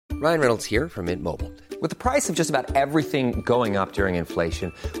Ryan Reynolds here from Mint Mobile. With the price of just about everything going up during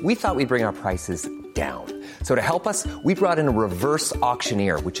inflation, we thought we'd bring our prices down. So to help us, we brought in a reverse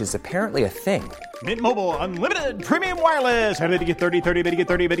auctioneer, which is apparently a thing. Mint Mobile Unlimited Premium Wireless. How to get 30, 30, bit to get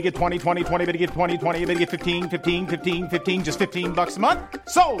 30, bit to get 20, 20, 20, bit to get 20, 20, bit to get 15, 15, 15, 15, just $15 a month?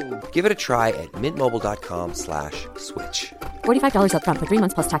 Sold! Give it a try at mintmobile.com/switch. $45 up front for 3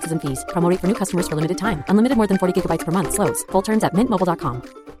 months plus taxes and fees. Promo rate for new customers for limited time. Unlimited more than 40 gigabytes per month. Slows full terms at mintmobile.com.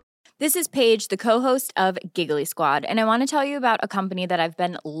 This is Paige, the co-host of Giggly Squad, and I want to tell you about a company that I've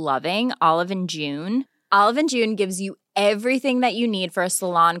been loving, Olive & June. Olive & June gives you everything that you need for a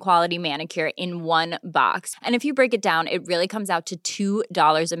salon-quality manicure in one box. And if you break it down, it really comes out to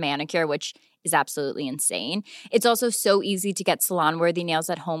 $2 a manicure, which is absolutely insane. It's also so easy to get salon-worthy nails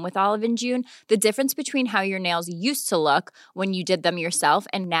at home with Olive & June. The difference between how your nails used to look when you did them yourself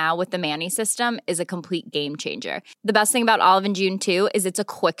and now with the Mani system is a complete game changer. The best thing about Olive & June, too, is it's a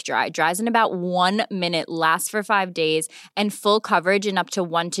quick dry. Dries in about 1 minute, lasts for 5 days, and full coverage in up to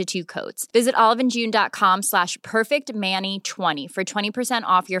 1 to 2 coats. Visit oliveandjune.com/perfectmani20 for 20%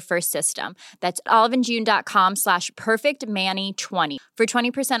 off your first system. That's oliveandjune.com/perfectmani20 for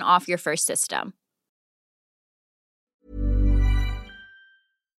 20% off your first system.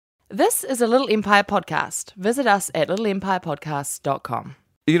 This is a Little Empire podcast. Visit us at littleempirepodcast.com.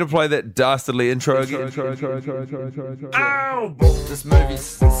 You gonna play that dastardly intro again? Ow! This movie's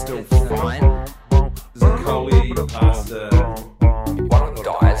still fine. There's a collie pasta. One of them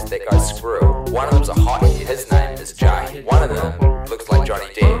dies, that goes screw. One of them's a hottie, his name is Jay. One of them looks like Johnny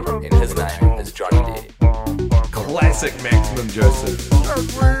Depp, and his name is Johnny Depp. Classic Maximum Joseph.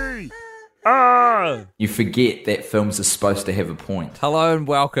 You forget that films are supposed to have a point. Hello and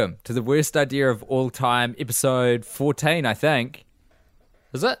welcome to the worst idea of all time, episode 14, I think.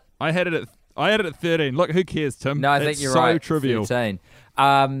 Is it? I had it at 13. Look, who cares, Tim? No, I think you're right. So trivial. 13.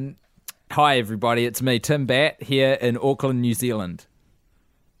 Hi, everybody. It's me, Tim Batt, here in Auckland, New Zealand.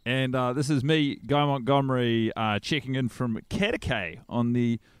 And this is me, Guy Montgomery, checking in from Cadaqués on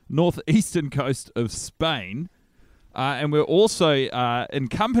the northeastern coast of Spain. And we're also in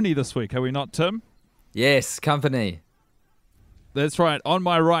company this week, are we not, Tim? Yes, company. That's right. On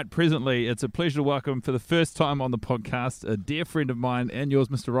my right presently, it's a pleasure to welcome for the first time on the podcast a dear friend of mine and yours,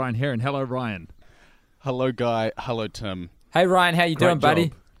 Mr. Ryan Heron. Hello, Ryan. Hello, Guy. Hello, Tim. Hey, Ryan. How you doing,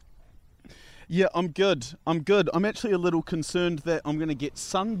 buddy? Yeah, I'm good. I'm actually a little concerned that I'm going to get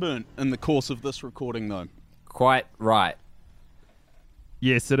sunburnt in the course of this recording, though. Quite right.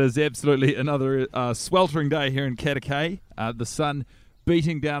 Yes, it is absolutely another sweltering day here in Cadaqués. The sun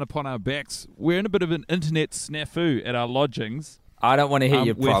beating down upon our backs. We're in a bit of an internet snafu at our lodgings. I don't want to hear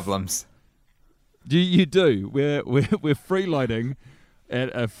your problems. You do. We're freeloading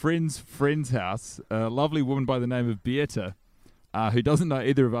at a friend's house. A lovely woman by the name of Beata, who doesn't know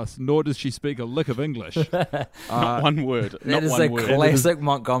either of us, nor does she speak a lick of English. Not one word. That is a classic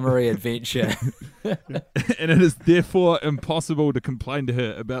Montgomery adventure. And it is therefore impossible to complain to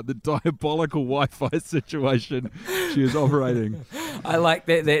her about the diabolical Wi-Fi situation she is operating. I like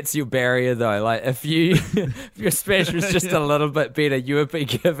that. That's your barrier, though. Like, if your Spanish was just a little bit better, you would be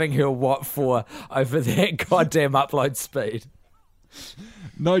giving her what for over that goddamn upload speed.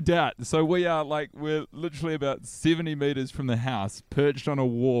 No doubt. So we're literally about 70 meters from the house, perched on a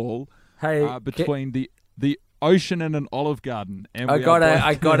wall between the ocean and an Olive Garden. And I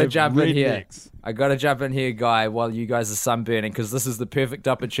gotta jump in here. Necks. I gotta jump in here, Guy, while you guys are sunburning, because this is the perfect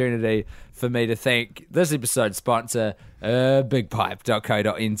opportunity for me to thank this episode's sponsor,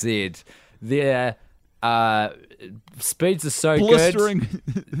 bigpipe.co.nz. Their speeds are so good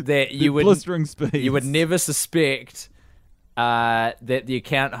that you would never suspect that the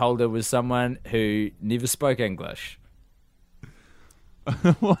account holder was someone who never spoke English.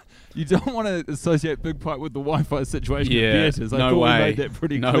 You don't want to associate Big Pipe with the Wi-Fi situation Yeah, at theatres. I thought we made that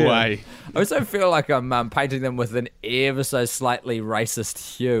pretty clear. No way. I also feel like I'm painting them with an ever so slightly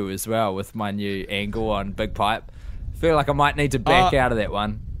racist hue as well with my new angle on Big Pipe. I feel like I might need to back out of that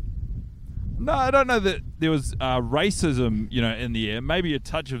one. No, I don't know that there was racism, in the air. Maybe a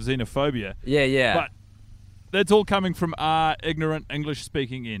touch of xenophobia. Yeah. But that's all coming from our ignorant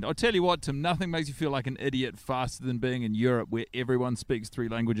English-speaking end. I'll tell you what, Tim, nothing makes you feel like an idiot faster than being in Europe where everyone speaks 3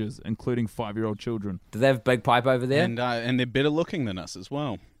 languages, including 5-year-old children. Do they have Big Pipe over there? And they're better looking than us as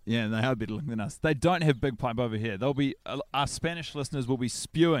well. Yeah, they are better looking than us. They don't have Big Pipe over here. Our Spanish listeners will be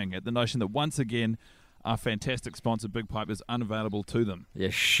spewing at the notion that once again our fantastic sponsor Big Pipe is unavailable to them. Yeah,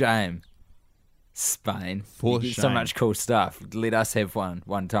 shame. Spain. For you get shame. So much cool stuff. Let us have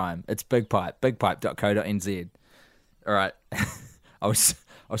one time. It's Big Pipe. Bigpipe.co.nz. All right. I'll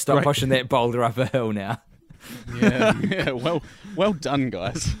stop pushing that boulder up a hill now. Yeah. Well done,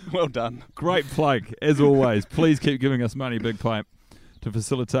 guys. Well done. Great plug, as always. Please keep giving us money, Big Pipe, to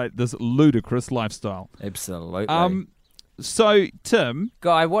facilitate this ludicrous lifestyle. Absolutely. So, Tim,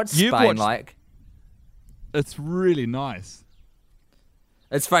 Guy, what's you've Spain watched- like? it's really nice.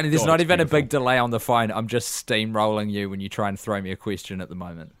 It's funny, there's God, not it's even beautiful. a big delay on the phone. I'm just steamrolling you when you try and throw me a question at the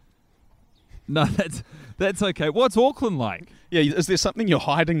moment. No, that's okay. What's Auckland like? Yeah, is there something you're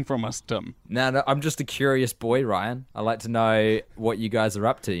hiding from us, Tim? No, I'm just a curious boy, Ryan. I like to know what you guys are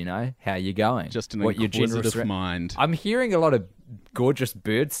up to, you know, how you're going. Just an what your general inquisitive stra- mind. I'm hearing a lot of gorgeous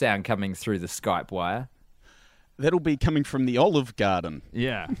bird sound coming through the Skype wire. That'll be coming from the Olive Garden.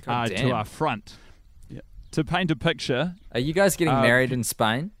 Yeah, God to damn. our front. Yeah. To paint a picture, Are you guys getting married in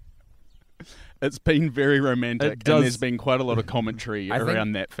Spain? It's been very romantic, It does- and there's been quite a lot of commentary I think-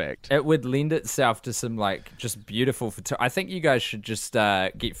 around that fact. It would lend itself to some, like, just beautiful I think you guys should just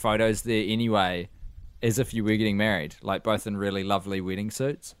get photos there anyway, as if you were getting married, like both in really lovely wedding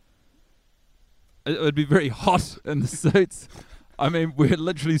suits. it would be very hot in the suits. I mean, we're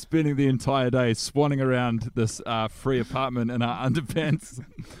literally spending the entire day swanning around this free apartment in our underpants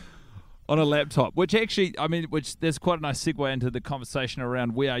on a laptop, which actually, there's quite a nice segue into the conversation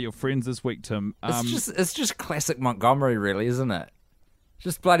around We Are Your Friends this week, Tim. It's just classic Montgomery, really, isn't it?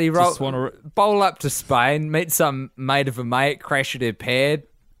 Just bloody roll, swan bowl up to Spain, meet some mate of a mate, crash at her pad.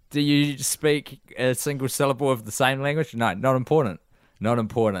 Do you speak a single syllable of the same language? No, not important. Not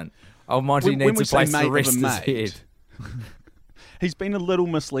important. Old Monty When needs we a say place mate to of rest a his mate, head. He's been a little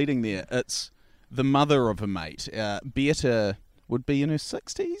misleading there. It's the mother of a mate. Beata would be in her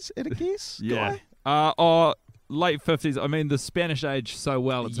 60s, at a guess? Yeah. Guy? Or late 50s. I mean, the Spanish age so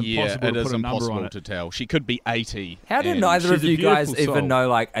well, it's impossible it to is put a number impossible on it. to tell. She could be 80. How do and neither of she's a you guys beautiful even soul. know,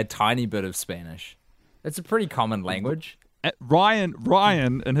 like, a tiny bit of Spanish? It's a pretty common language.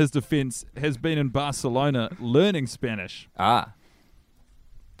 Ryan, in his defense, has been in Barcelona learning Spanish. Ah.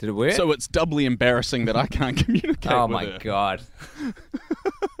 Did it work? So it's doubly embarrassing that I can't communicate oh, with my her. God.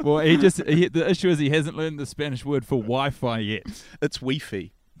 Well, the issue is he hasn't learned the Spanish word for Wi-Fi yet. It's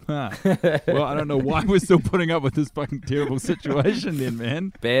Wi-Fi. Huh. Well, I don't know why we're still putting up with this fucking terrible situation then,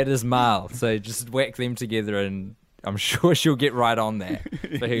 man. Bad as mal. So just whack them together and I'm sure she'll get right on that.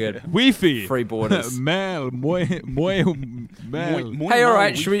 Very good. Wi-Fi. Free borders. Mal. Muy mal. Hey, all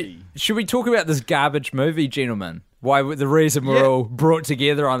right. Should we talk about this garbage movie, gentlemen? Why the reason we're all brought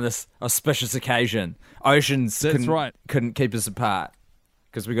together on this auspicious occasion? Oceans couldn't keep us apart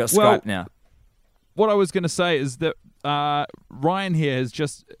because we got Skype now. What I was going to say is that Ryan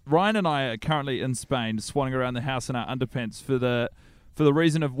and I are currently in Spain, swanning around the house in our underpants for the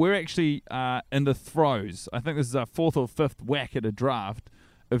reason of we're actually in the throes. I think this is our fourth or fifth whack at a draft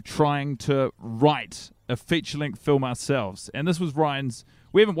of trying to write a feature-length film ourselves. And this was Ryan's.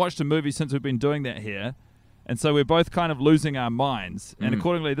 We haven't watched a movie since we've been doing that here. And so we're both kind of losing our minds. And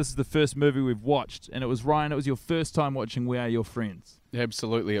accordingly, this is the first movie we've watched. And it was, Ryan, it was your first time watching We Are Your Friends.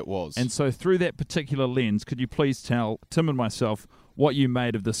 Absolutely it was. And so through that particular lens, could you please tell Tim and myself what you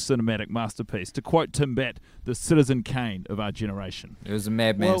made of this cinematic masterpiece? To quote Tim Batt, the Citizen Kane of our generation. It was a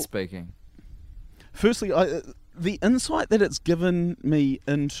madman speaking. Firstly, the insight that it's given me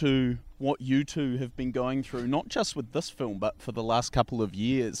into what you two have been going through, not just with this film, but for the last couple of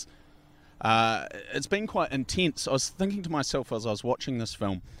years, it's been quite intense. I was thinking to myself as I was watching this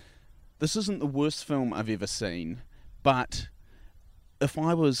film, this isn't the worst film I've ever seen, but if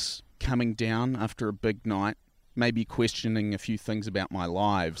I was coming down after a big night, maybe questioning a few things about my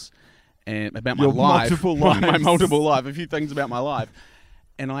lives, and about my life, my multiple life, a few things about my life,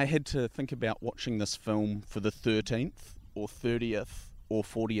 and I had to think about watching this film for the 13th or 30th or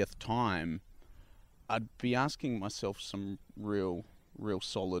 40th time, I'd be asking myself some real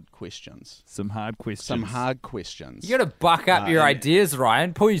solid questions. Some hard questions. You got to buck up your ideas,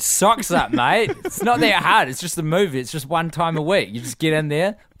 Ryan. Pull your socks up, mate. It's not that hard. It's just a movie. It's just one time a week. You just get in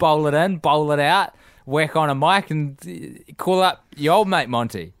there, bowl it in, bowl it out, whack on a mic, and call up your old mate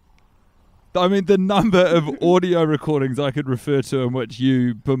Monty. I mean, the number of audio recordings I could refer to in which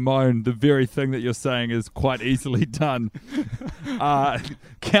you bemoan the very thing that you're saying is quite easily done.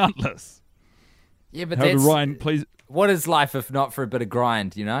 Countless. Yeah, but However, that's... Ryan, please... What is life if not for a bit of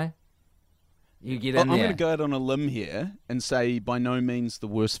grind, you know? You get in there. I'm going to go out on a limb here and say by no means the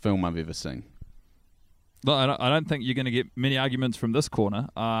worst film I've ever seen. No, I don't think you're going to get many arguments from this corner.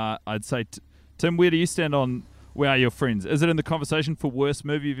 I'd say, Tim, where do you stand on Where Are Your Friends? Is it in the conversation for worst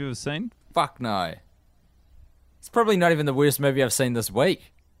movie you've ever seen? Fuck no. It's probably not even the worst movie I've seen this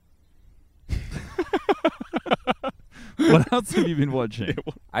week. What else have you been watching?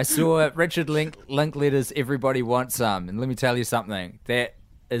 I saw Richard Linklater's Everybody Wants Some, and let me tell you something. That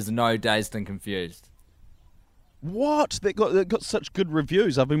is no Dazed and Confused. What? That got such good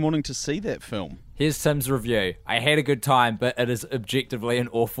reviews. I've been wanting to see that film. Here's Tim's review. I had a good time, but it is objectively an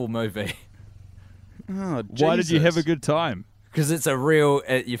awful movie. Oh, Why did you Jesus. have a good time? Because it's a real,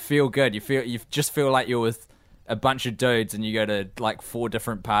 you feel good. You just feel like you're with a bunch of dudes and you go to like 4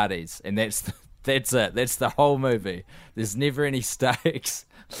 different parties, and that's it. That's the whole movie. There's never any stakes.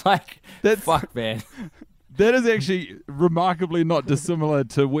 Fuck, man. That is actually remarkably not dissimilar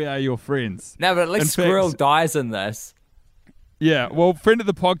to We Are Your Friends. No, but at least In Squirrel fact- dies in this. Yeah, well, friend of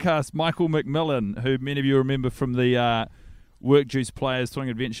the podcast, Michael McMillan, who many of you remember from the Work Juice Players Throwing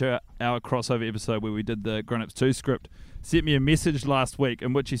Adventure, our crossover episode where we did the Grown Ups 2 script, sent me a message last week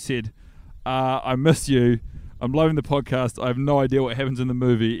in which he said, I miss you. I'm loving the podcast. I have no idea what happens in the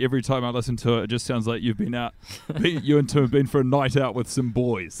movie. Every time I listen to it, it just sounds like you've been out. You and Tim have been for a night out with some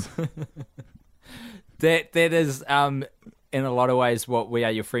boys. That is in a lot of ways what We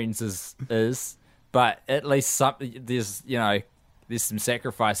Are Your Friends is, but at least there's some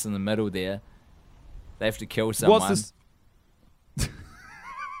sacrifice in the middle there. They have to kill someone. What's this?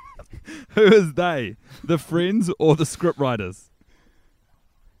 Who is they? The friends or the script writers?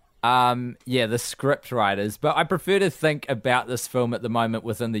 Yeah, the script writers. But I prefer to think about this film at the moment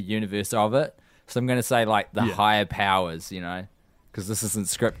within the universe of it. So I'm going to say like the higher powers, because this isn't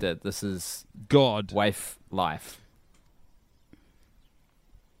scripted. This is God. waif life.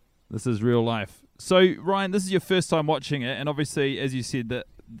 This is real life. So, Ryan, this is your first time watching it, and obviously, as you said, that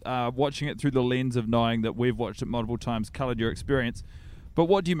watching it through the lens of knowing that we've watched it multiple times coloured your experience. But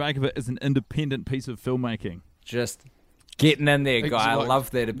what do you make of it as an independent piece of filmmaking? Just getting in there, guy. I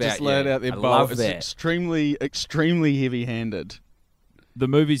love that about just you. lay it out there, I Bo. love It's that. extremely, extremely heavy-handed The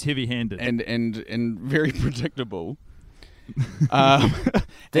movie's heavy-handed. and very predictable. Did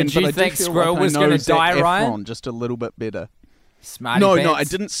but you I do think feel Squirrel like I was know going to Zac die, Efron Ryan? just a little bit better. Smarty No, pants.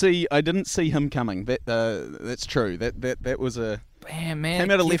 I didn't see him coming. That's true. That was a Man,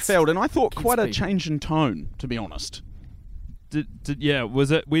 came out of left field, and I thought gets quite a people. change in tone, to be honest.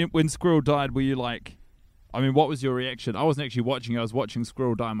 Was it when Squirrel died, were you like, I mean, what was your reaction? I wasn't actually watching, I was watching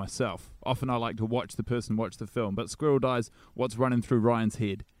Squirrel die myself. Often I like to watch the person watch the film, but Squirrel dies, what's running through Ryan's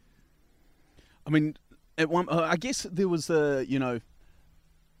head? I mean, at one, I guess there was a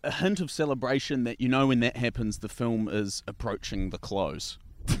hint of celebration that when that happens, the film is approaching the close.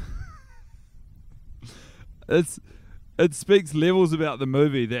 It speaks levels about the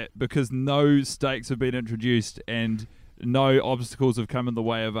movie that because no stakes have been introduced and no obstacles have come in the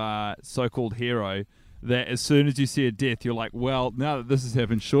way of our so-called hero, that as soon as you see a death, you're like, well, now that this has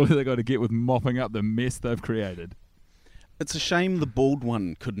happened, surely they've got to get with mopping up the mess they've created. It's a shame the bald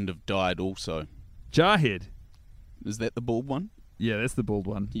one couldn't have died also. Jarhead. Is that the bald one? Yeah, that's the bald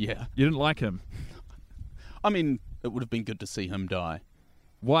one. Yeah. You didn't like him. I mean, it would have been good to see him die.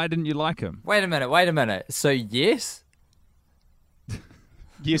 Why didn't you like him? Wait a minute. So yes?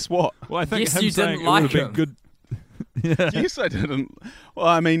 Yes, what? Well, I think Yes, him you saying didn't it would like have been him. good. Yeah. Yes, I didn't. Well,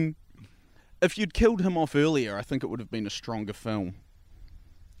 I mean, if you'd killed him off earlier, I think it would have been a stronger film.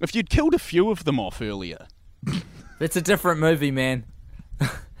 If you'd killed a few of them off earlier. It's a different movie, man.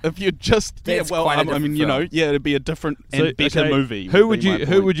 If you just That's quite a I mean, different film. it'd be a different and better okay, movie. Who would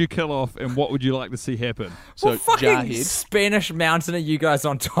would you kill off, and what would you like to see happen? So What fucking Jarhead. Spanish mountain are you guys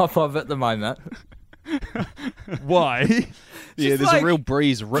on top of at the moment? Why? Yeah, Just there's like- a real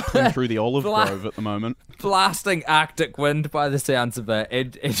breeze rippling through the olive grove at the moment. Blasting Arctic wind by the sounds of it.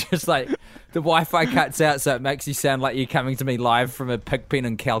 It's just like the Wi-Fi cuts out, so it makes you sound like you're coming to me live from a pig pen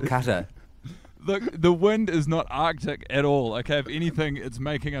in Calcutta. The wind is not Arctic at all. Okay, if anything, it's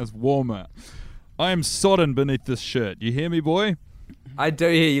making us warmer. I am sodden beneath this shirt. You hear me, boy? I do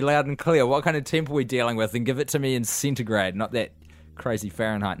hear you loud and clear. What kind of temp are we dealing with? And give it to me in centigrade, not that crazy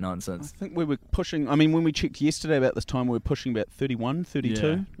Fahrenheit I nonsense. think we were pushing, I mean, when we checked yesterday about this time, we were pushing about 31, 32.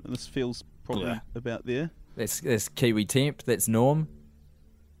 Yeah. This feels probably about there. That's Kiwi temp. That's norm.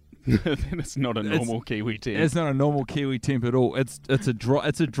 Then it's not a normal Kiwi temp. It's not a normal Kiwi temp at all. It's a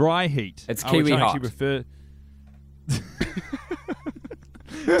dry heat. It's which Kiwi I hot. actually prefer.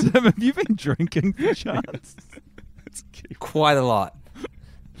 Tim, have you been drinking for chance? It's Kiwi. Quite a lot.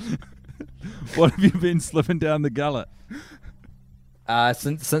 What have you been slipping down the gullet?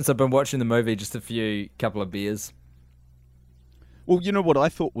 Since I've been watching the movie, just a couple of beers. Well, you know what I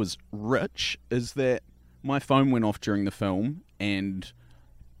thought was rich is that my phone went off during the film, and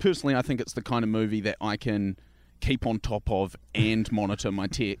personally I think it's the kind of movie that I can keep on top of and monitor my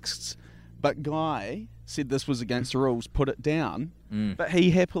texts. But Guy said this was against the rules, put it down. But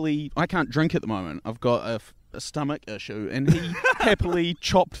he happily, I can't drink at the moment. I've got a stomach issue, and he happily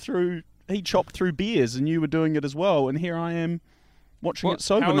chopped through beers, and you were doing it as well. And here I am Watching What? it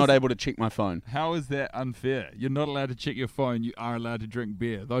sober, How is not it- able to check my phone. How is that unfair? You're not allowed to check your phone. You are allowed to drink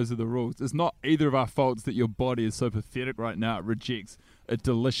beer. Those are the rules. It's not either of our faults that your body is so pathetic right now. It rejects a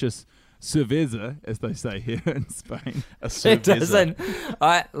delicious cerveza, as they say here in Spain. A It cerveza.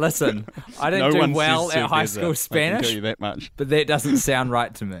 doesn't. Listen, I didn't No do one well says at high cerveza, school I can Spanish, tell you that much. but that doesn't sound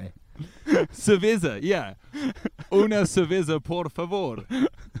right to me. Cerveza, yeah. Una cerveza, por favor.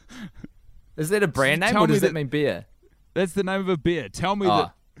 Is that a brand name Tell or me does that that- mean beer? That's the name of a beer. Tell me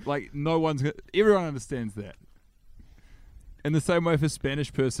that, like, no one's... Everyone understands that. In the same way, if a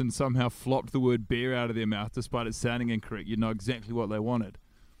Spanish person somehow flopped the word beer out of their mouth despite it sounding incorrect, you'd know exactly what they wanted.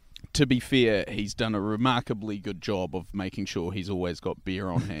 To be fair, he's done a remarkably good job of making sure he's always got beer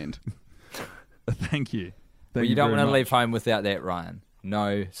on hand. Thank you. Well, you don't want to leave home without that, Ryan.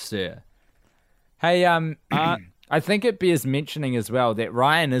 No, sir. Hey, I think it bears mentioning as well that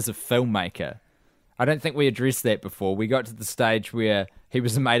Ryan is a filmmaker. I don't think we addressed that before. We got to the stage where he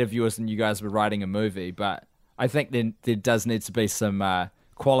was a mate of yours and you guys were writing a movie, but I think there does need to be some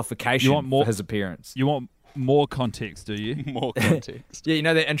qualification for his appearance. You want more context, do you? More context. Yeah, you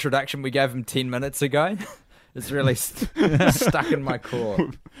know that introduction we gave him 10 minutes ago? It's really stuck in my core.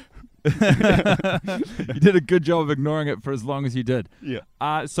 You did a good job of ignoring it for as long as you did.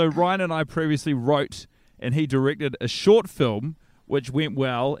 Yeah. So Ryan and I previously wrote and he directed a short film which went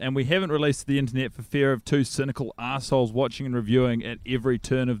well, and we haven't released to the internet for fear of two cynical assholes watching and reviewing at every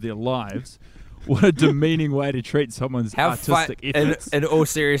turn of their lives. What a demeaning way to treat someone's artistic efforts. In all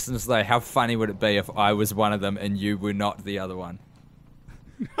seriousness, though, how funny would it be if I was one of them and you were not the other one?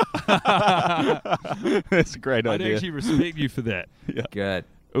 That's a great I'd idea. actually respect you for that. Yeah. Good.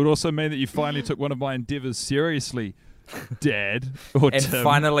 It would also mean that you finally took one of my endeavours seriously, Dad. Or And Tim,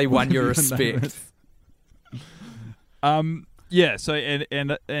 finally won your whatever name respect. is. Yeah, so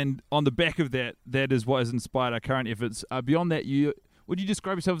and on the back of that, that is what has inspired our current efforts. Beyond that, would you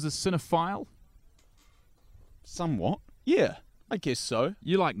describe yourself as a cinephile? Somewhat. Yeah, I guess so.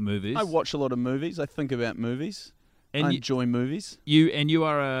 You like movies. I watch a lot of movies. I think about movies. And I you- enjoy movies. You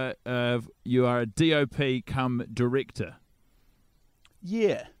are a DOP come director.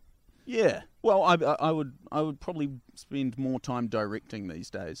 Yeah. Yeah. Well, I would probably spend more time directing these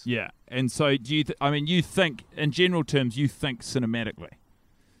days. Yeah, and so do you? You think, in general terms, you think cinematically.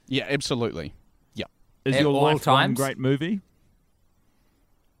 Yeah, absolutely. Yeah. Is At your all life one times? great movie?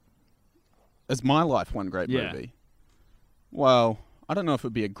 Is my life one great Yeah. movie? Well, I don't know if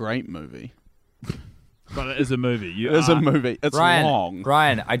it'd be a great movie. But it is a movie. It is a movie. It's long.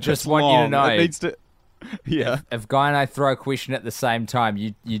 Ryan, I just It's want you to long. know. It needs to. Yeah. If Guy and I throw a question at the same time,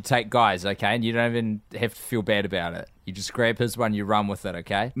 you take Guy's, okay? And you don't even have to feel bad about it. You just grab his one, you run with it,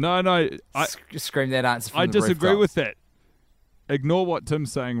 okay? No, Just scream that answer from I the disagree rooftop. with that. Ignore what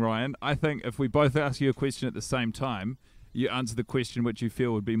Tim's saying, Ryan. I think if we both ask you a question at the same time, you answer the question which you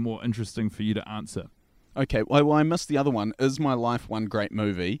feel would be more interesting for you to answer. Okay. Well, I missed the other one. Is my life one great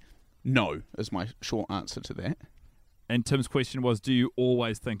movie? No, is my short answer to that. And Tim's question was, do you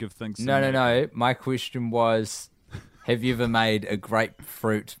always think of things No. My question was, have you ever made a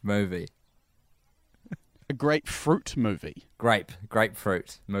grapefruit movie? A grapefruit movie.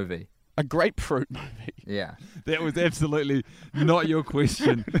 Grapefruit movie. A grapefruit movie. Yeah. That was absolutely not your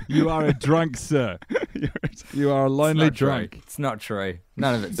question. You are a drunk, sir. You are a lonely It's not drunk. true. It's not true.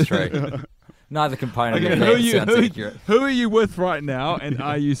 None of it's true. Neither component Okay, of that sounds accurate. who are you with right now, and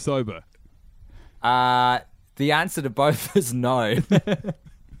are you sober? The answer to both is no.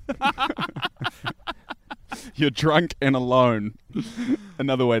 You're drunk and alone.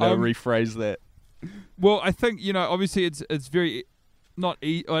 Another way to Um, rephrase that. Well, I think, obviously it's very not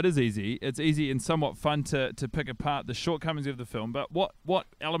it is easy. It's easy and somewhat fun to pick apart the shortcomings of the film. But what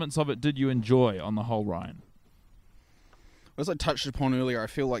elements of it did you enjoy on the whole, Ryan? As I touched upon earlier, I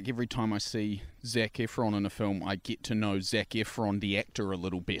feel like every time I see Zac Efron in a film, I get to know Zac Efron, the actor, a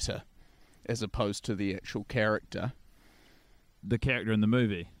little better, as opposed to the actual character. The character in the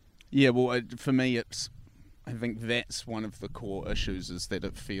movie. Yeah, well, for me, I think that's one of the core issues, is that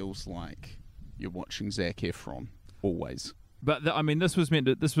it feels like you're watching Zac Efron always. But this was meant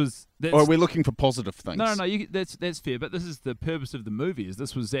to. That's, Or we're looking for positive things. No, that's fair. But this is the purpose of the movie. Is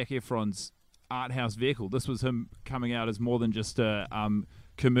this was Zac Efron's art house vehicle. This was him coming out as more than just a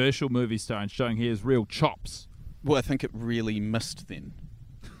commercial movie star and showing he has real chops. Well, I think it really missed then.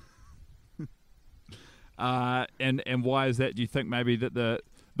 And why is that? Do you think maybe that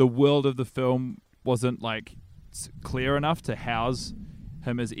the world of the film wasn't like clear enough to house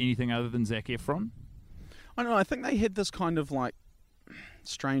him as anything other than Zac Efron? I don't know. I think they had this kind of like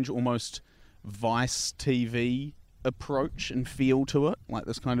strange, almost Vice TV approach and feel to it, like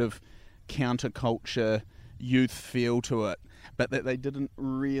this kind of counterculture youth feel to it. but that they didn't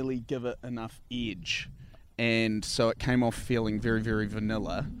really give it enough edge, and so it came off feeling very, very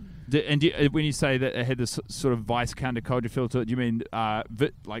vanilla. When you say that it had this sort of Vice counterculture feel to it, do you mean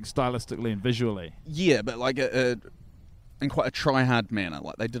like stylistically and visually? Yeah, but like in quite a try-hard manner.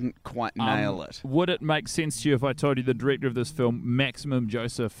 Like they didn't quite nail it. Would it make sense to you if I told you the director of this film, Maximum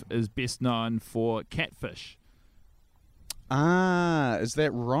Joseph, is best known for Catfish? Ah, is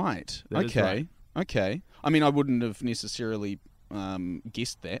that right? That is right. Okay. I mean, I wouldn't have necessarily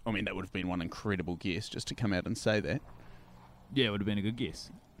guessed that. I mean, that would have been one incredible guess just to come out and say that. Yeah, it would have been a good guess.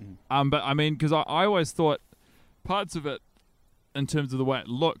 But I mean, because I always thought parts of it, in terms of the way it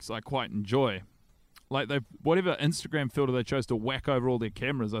looks, I quite enjoy. Like whatever Instagram filter they chose to whack over all their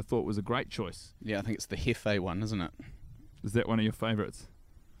cameras, I thought was a great choice. Yeah, I think it's the Hefe one, isn't it? Is that one of your favourites?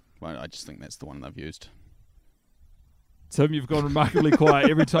 Well, I just think that's the one they've used. Tim, you've gone remarkably quiet.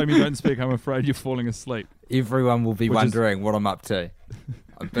 Every time you don't speak, I'm afraid you're falling asleep. Everyone will be wondering what I'm up to.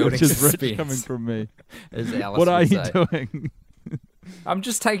 I'm building which is suspense. rich coming from me. As Alice What are would you say. doing? I'm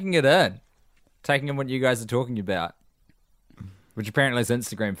just taking it in. Taking in what you guys are talking about. Which apparently is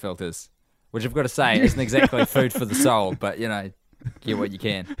Instagram filters. Which I've got to say isn't exactly food for the soul, but, you know, get what you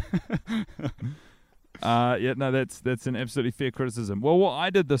can. Yeah, no, that's an absolutely fair criticism. Well, what I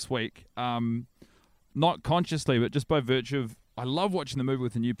did this week, not consciously, but just by virtue of, I love watching the movie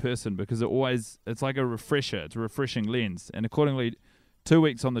with a new person because it's like a refresher. It's a refreshing lens. And accordingly, 2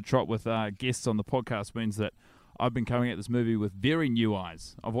 weeks on the trot with guests on the podcast means that I've been coming at this movie with very new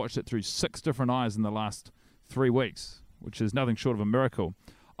eyes. I've watched it through 6 different eyes in the last 3 weeks, which is nothing short of a miracle.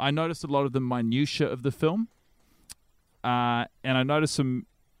 I noticed a lot of the minutiae of the film, and I noticed some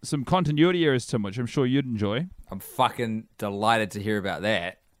continuity errors, Tim, which I'm sure you'd enjoy. I'm fucking delighted to hear about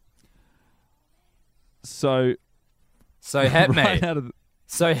that. So hit right me.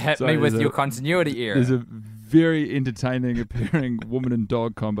 Hit me with your continuity error. There's a very entertaining appearing woman and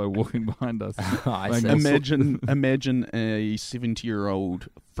dog combo walking behind us. I see. Imagine a 70-year-old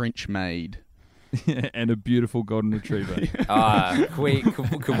French maid. And a beautiful golden retriever.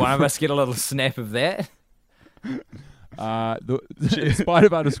 Could one of us get a little snap of that? In spite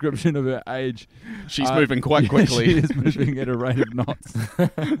of our description of her age, she's moving quite quickly. She is moving at a rate of knots.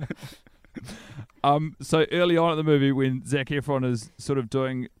 So early on in the movie, when Zac Efron is sort of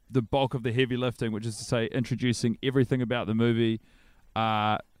doing the bulk of the heavy lifting, which is to say introducing everything about the movie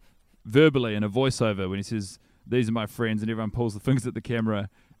verbally in a voiceover, when he says, "These are my friends," and everyone pulls the fingers at the camera,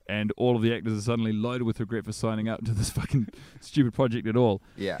 and all of the actors are suddenly loaded with regret for signing up to this fucking stupid project at all.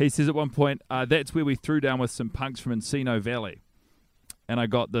 Yeah. He says at one point, that's where we threw down with some punks from Encino Valley, and I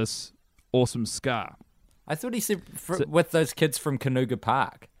got this awesome scar. I thought he said with those kids from Canoga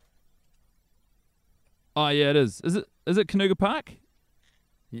Park. Oh, yeah, it is. Is it Canoga Park?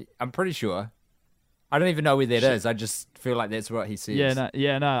 Yeah, I'm pretty sure. I don't even know where that is. I just feel like that's what he says.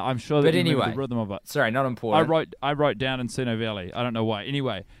 Yeah, no. I'm sure that But you anyway, remember the rhythm of it. Sorry, not important. I wrote down Encino Valley. I don't know why.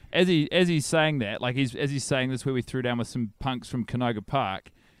 Anyway, as he's saying that, like as he's saying this, where we threw down with some punks from Canoga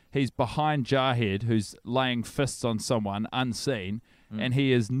Park, he's behind Jarhead, who's laying fists on someone unseen, and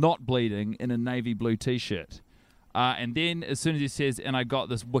he is not bleeding in a navy blue t-shirt. And then as soon as he says, "and I got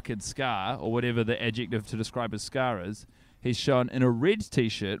this wicked scar," or whatever the adjective to describe his scar is, he's shown in a red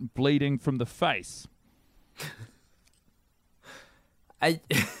t-shirt bleeding from the face. Are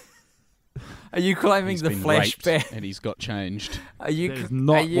you claiming He's the been flashback? raped and he's got changed. Are you? That is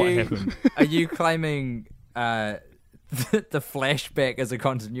not what happened. Are you claiming the flashback as a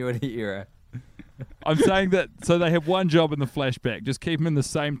continuity error? I'm saying that so they have one job in the flashback: just keep him in the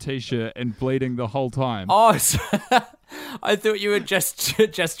same t-shirt and bleeding the whole time. Oh, so I thought you were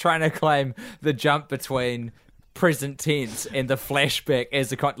just trying to claim the jump between present tense and the flashback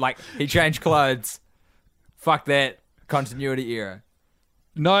as like he changed clothes. Fuck that continuity error.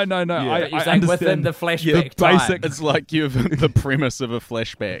 No. You're saying understand within the flashback the basic. It's like you've the premise of a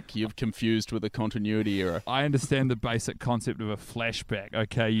flashback you've confused with a continuity error. I understand the basic concept of a flashback.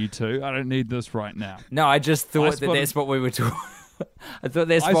 Okay, you two. I don't need this right now. No, I just thought that's what we were talking. I thought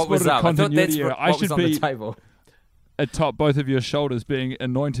that's what was up. I thought that's what was on the table. Atop both of your shoulders, being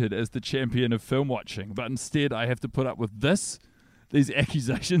anointed as the champion of film watching, but instead I have to put up with these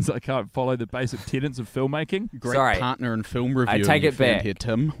accusations. I can't follow the basic tenets of filmmaking. Great partner in film review. I take it back here,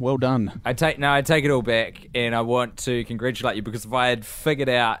 Tim. Well done. I take it all back, and I want to congratulate you because if I had figured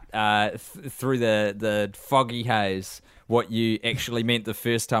out through the foggy haze what you actually meant the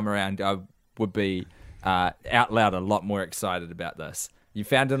first time around, I would be out loud a lot more excited about this. You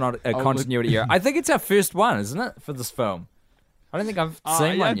found a continuity error. I think it's our first one, isn't it, for this film? I don't think I've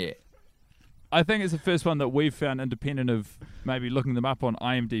seen one yet. I think it's the first one that we've found independent of maybe looking them up on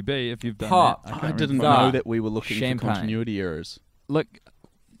IMDb. If you've done Pop. that, I didn't remember. know that we were looking Champagne. for continuity errors. look.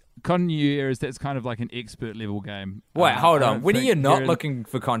 Continuity errors, that's kind of like an expert level game. Wait, hold I on. don't When are think you not you're in- looking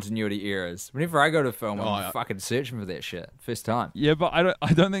for continuity errors? Whenever I go to a film, I'm yeah. fucking searching for that shit. First time. Yeah, but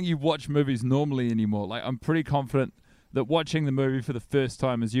I don't think you watch movies normally anymore. Like, I'm pretty confident that watching the movie for the first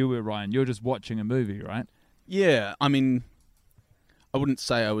time as you were, Ryan, you're just watching a movie, right? Yeah, I mean, I wouldn't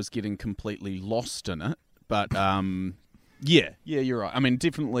say I was getting completely lost in it, but yeah, you're right. I mean,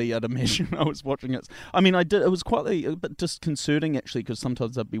 definitely, I'd imagine I was watching it. I mean, I did. It was quite a bit disconcerting actually, because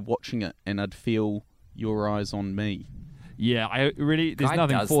sometimes I'd be watching it and I'd feel your eyes on me. Yeah, there's Guy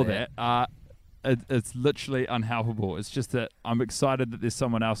nothing does for that. that. It's literally unhelpable. It's just that I'm excited that there's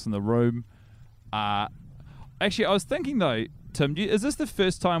someone else in the room. Actually, I was thinking though, Tim, is this the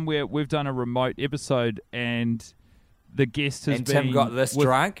first time where we've done a remote episode and the guest has And been Tim got this with-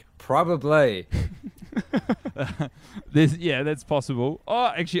 drunk? Probably. Yeah, that's possible. Oh,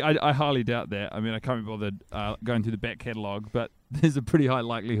 actually, I highly doubt that. I mean, I can't be bothered going through the back catalogue, but there's a pretty high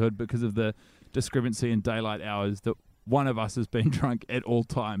likelihood because of the discrepancy in daylight hours that one of us has been drunk at all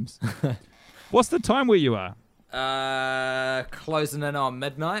times. What's the time where you are? Closing in on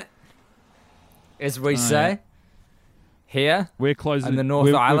midnight, as we Oh, say. yeah. Here We're closing in the North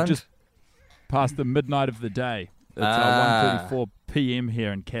we've Island. just past the midnight of the day. It's 1:34 p.m.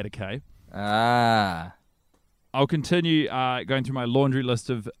 here in Katakay. I'll continue going through my laundry list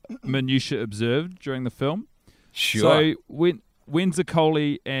of minutiae observed during the film. Sure. So when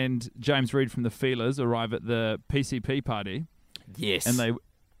Zaccoli and James Reed from the Feelers arrive at the PCP party, yes.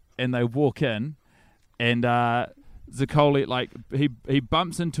 and they walk in, and Zaccoli, like, he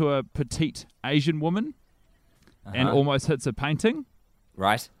bumps into a petite Asian woman and almost hits a painting.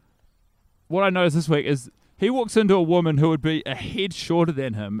 Right. What I noticed this week is he walks into a woman who would be a head shorter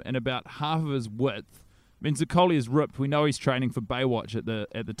than him and about half of his width. I mean, Zaccoli is ripped. We know he's training for Baywatch at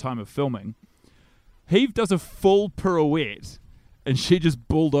the time of filming. He does a full pirouette, and she just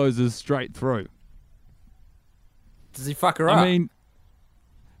bulldozes straight through. Does he fuck her up? I mean,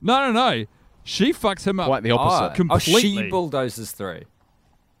 no. She fucks him up. Quite the opposite. Completely. she bulldozes through.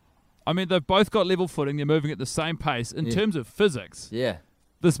 I mean, they've both got level footing. They're moving at the same pace. In terms of physics, Yeah.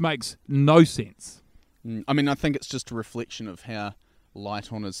 this makes no sense. I mean, I think it's just a reflection of how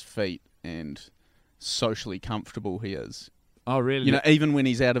light on his feet and socially comfortable he is. Oh, really? You know, even when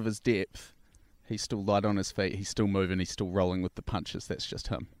he's out of his depth, he's still light on his feet. He's still moving. He's still rolling with the punches. That's just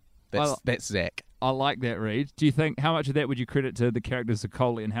him. That's Zach. I like that, Reed. Do you think, how much of that would you credit to the character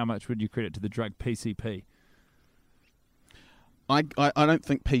Zaccoli and how much would you credit to the drug PCP? I don't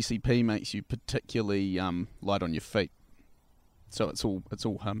think PCP makes you particularly light on your feet. So it's all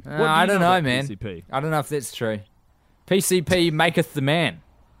him. What do I you don't know know, about man. PCP? I don't know if that's true. PCP maketh the man.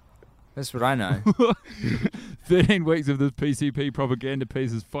 That's what I know. 13 weeks of this PCP propaganda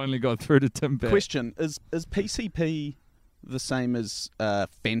piece has finally got through to Tim Batt. Question: Is PCP the same as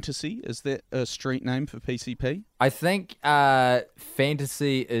fantasy? Is that a street name for PCP? I think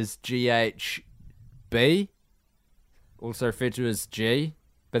fantasy is GHB, also referred to as G,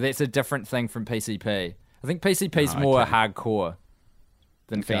 but that's a different thing from PCP. I think PCP is more hardcore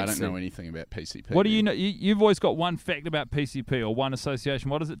than Okay, I fantasy. don't know anything about PCP. What do you know? You've always got one fact about PCP or one association.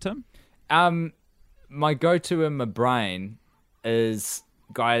 What is it, Tim? My go-to in my brain is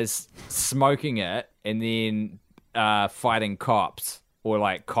guys smoking it and then fighting cops or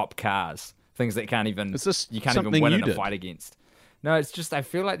like cop cars, things that can't even Is this you can't even something win you in a did? fight against. No, it's just I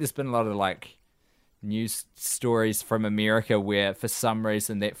feel like there's been a lot of like news stories from America where for some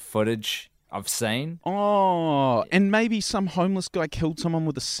reason that footage I've seen. Oh, and maybe some homeless guy killed someone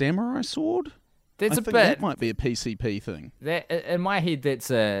with a samurai sword. That's I a think bit that might be a PCP thing. that in my head.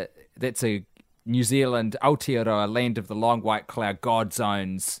 That's a New Zealand Aotearoa, land of the long white cloud, God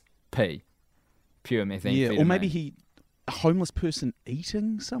zones P, pure methamphetamine. Yeah, or maybe a homeless person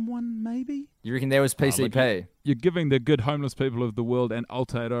eating someone. Maybe. You reckon that was PCP? You're giving the good homeless people of the world and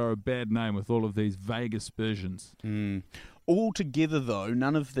Aotearoa a bad name with all of these vague aspersions. Altogether, though,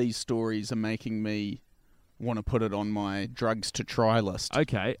 none of these stories are making me want to put it on my drugs to try list.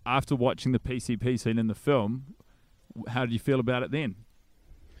 Okay, after watching the PCP scene in the film, how did you feel about it then?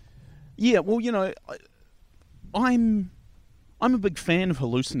 Yeah, well, you know, I'm a big fan of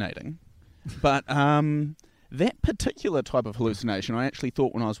hallucinating, but that particular type of hallucination, I actually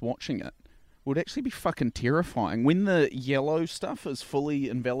thought when I was watching it, would actually be fucking terrifying. When the yellow stuff is fully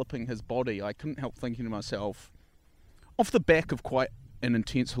enveloping his body, I couldn't help thinking to myself, off the back of quite an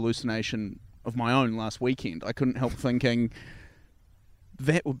intense hallucination of my own last weekend, I couldn't help thinking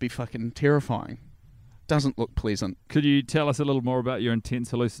that would be fucking terrifying. doesn't look pleasant. Could you tell us a little more about your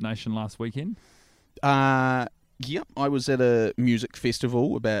intense hallucination last weekend? Yep, I was at a music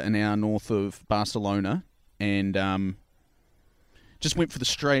festival about an hour north of Barcelona, and just went for the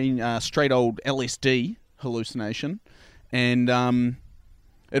straight old LSD hallucination, and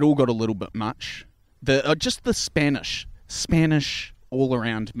it all got a little bit much. Just the Spanish all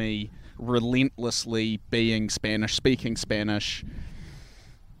around me, relentlessly being Spanish, speaking Spanish.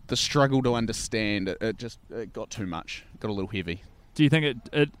 The struggle to understand it got too much. Got a little heavy. Do you think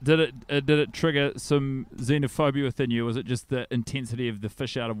did it trigger some xenophobia within you? Was it just the intensity of the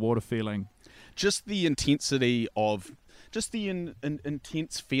fish out of water feeling? Just the intensity of,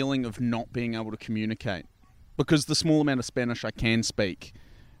 intense feeling of not being able to communicate, because the small amount of Spanish I can speak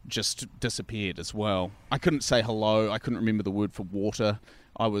just disappeared as well. I couldn't say hello. I couldn't remember the word for water.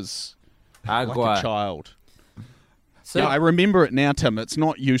 I was Agua. like a child. So, yeah, I remember it now, Tim. It's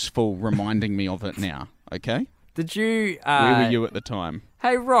not useful reminding me of it now, okay? Did you... Where were you at the time?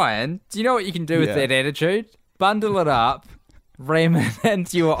 Hey, Ryan, do you know what you can do with that attitude? Bundle it up, ram it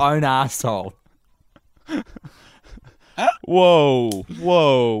into your own asshole. Whoa.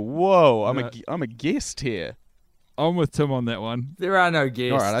 I'm a guest here. I'm with Tim on that one. There are no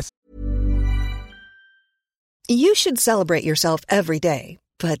guests. All right, You should celebrate yourself every day,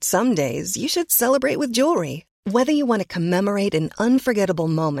 but some days you should celebrate with jewelry. Whether you want to commemorate an unforgettable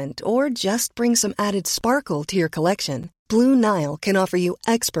moment or just bring some added sparkle to your collection, Blue Nile can offer you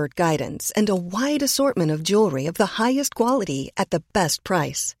expert guidance and a wide assortment of jewelry of the highest quality at the best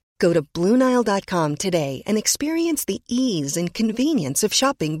price. Go to BlueNile.com today and experience the ease and convenience of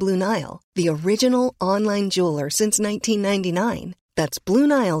shopping Blue Nile, the original online jeweler since 1999. That's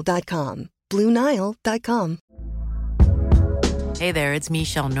BlueNile.com. BlueNile.com. Hey there, it's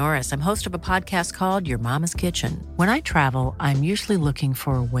Michelle Norris. I'm host of a podcast called Your Mama's Kitchen. When I travel, I'm usually looking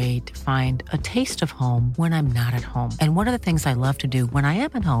for a way to find a taste of home when I'm not at home. And one of the things I love to do when I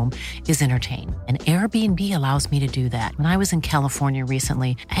am at home is entertain. And Airbnb allows me to do that. When I was in California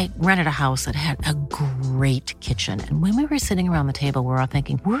recently, I rented a house that had a great kitchen. And when we were sitting around the table, we're all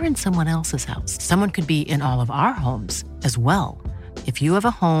thinking, we're in someone else's house. Someone could be in all of our homes as well. If you have a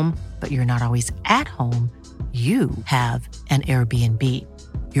home, but you're not always at home, you have an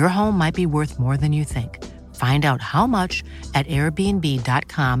Airbnb. Your home might be worth more than you think. Find out how much at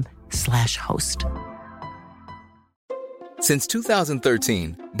airbnb.com/host. Since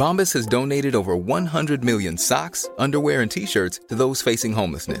 2013, Bombas has donated over 100 million socks, underwear, and T-shirts to those facing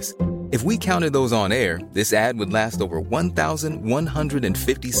homelessness. If we counted those on air, this ad would last over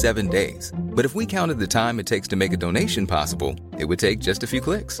 1,157 days. But if we counted the time it takes to make a donation possible, it would take just a few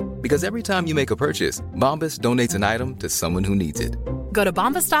clicks. Because every time you make a purchase, Bombas donates an item to someone who needs it. Go to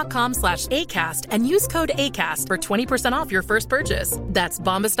bombas.com/ACAST and use code ACAST for 20% off your first purchase. That's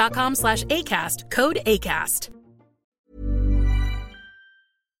bombas.com/ACAST, code ACAST.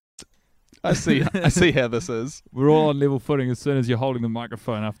 I see how this is. We're all on level footing as soon as you're holding the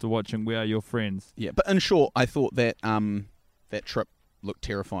microphone after watching We Are Your Friends. Yeah, but in short, I thought that that trip looked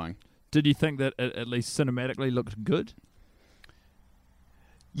terrifying. Did you think that it at least cinematically looked good?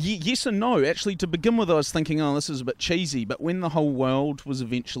 Yes and no. Actually, to begin with, I was thinking, oh, this is a bit cheesy. But when the whole world was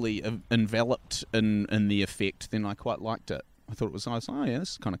eventually enveloped in the effect, then I quite liked it. I thought it was nice. Oh, yeah,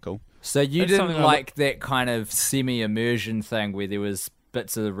 this is kind of cool. So you didn't like that kind of semi-immersion thing where there was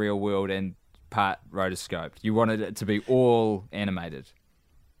bits of the real world and part rotoscoped. You wanted it to be all animated.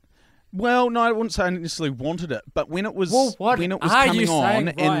 Well, no, I wouldn't say I necessarily wanted it, but when it was coming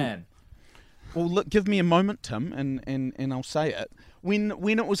on, Ryan? Well, look, give me a moment, Tim, and I'll say it. When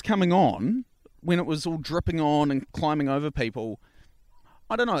it was coming on, when it was all dripping on and climbing over people,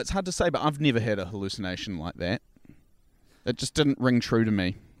 I don't know. It's hard to say, but I've never had a hallucination like that. It just didn't ring true to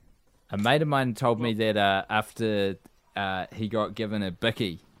me. A mate of mine told me that after he got given a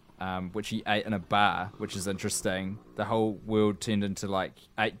bicky, which he ate in a bar, which is interesting, the whole world turned into like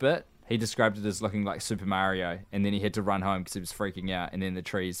 8-bit. He described it as looking like Super Mario, and then he had to run home because he was freaking out, and then the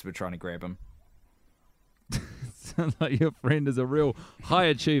trees were trying to grab him. Sounds like your friend is a real high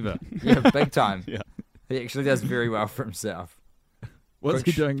achiever. Yeah, big time. Yeah. He actually does very well for himself. What's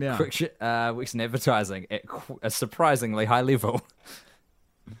he doing now? Works in advertising at a surprisingly high level.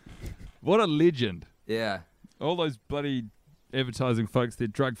 What a legend. Yeah. All those bloody advertising folks, they're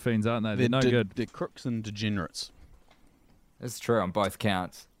drug fiends, aren't they? They're no good. They're crooks and degenerates. That's true on both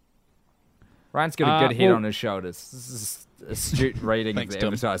counts. Ryan's got a good head on his shoulders. This is astute reading of the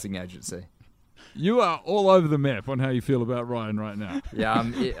advertising agency. You are all over the map on how you feel about Ryan right now. Yeah,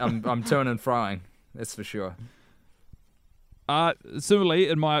 I'm turning and frying. That's for sure. Similarly,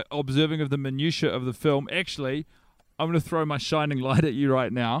 in my observing of the minutiae of the film, actually, I'm going to throw my shining light at you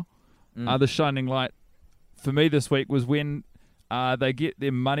right now. The shining light for me this week was when they get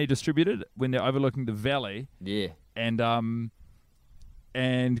their money distributed, when they're overlooking the valley. Yeah. And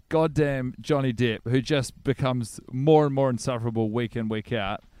goddamn Johnny Depp, who just becomes more and more insufferable week in, week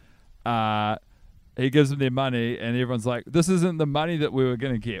out. He gives them their money, and everyone's like, "This isn't the money that we were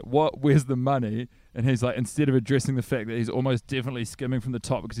going to get. Where's the money?" And he's like, instead of addressing the fact that he's almost definitely skimming from the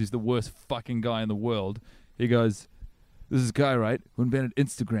top because he's the worst fucking guy in the world, he goes, "This is a guy, right, who invented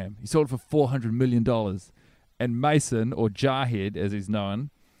Instagram. He sold it for $400 million. And Mason, or Jarhead, as he's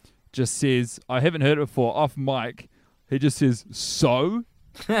known, just says, I haven't heard it before, off mic, he just says, "So?"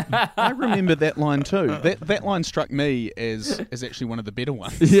 I remember that line too. That line struck me as actually one of the better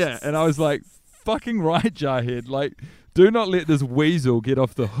ones. Yeah, and I was like, fucking right, Jarhead. Like, do not let this weasel get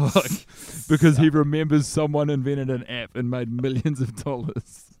off the hook because he remembers someone invented an app and made millions of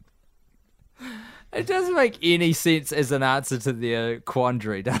dollars. It doesn't make any sense as an answer to their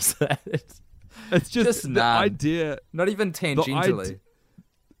quandary, does it? It's just the none. idea. Not even tangentially.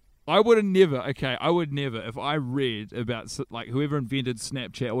 I would never, if I read about like whoever invented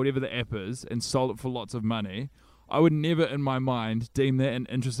Snapchat or whatever the app is and sold it for lots of money, I would never in my mind deem that an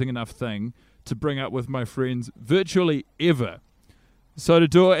interesting enough thing to bring up with my friends virtually ever. So to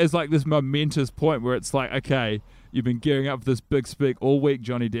do it as like this momentous point where it's like, okay, you've been gearing up for this big speak all week,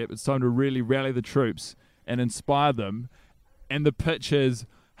 Johnny Depp. It's time to really rally the troops and inspire them. And the pitch is,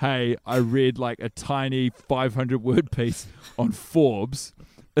 hey, I read like a tiny 500-word piece on Forbes.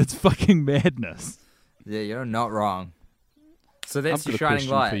 It's fucking madness. Yeah, you're not wrong. So that's your I've got a shining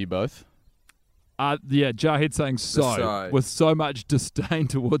question light. for you both. Yeah, Jarhead saying so with so much disdain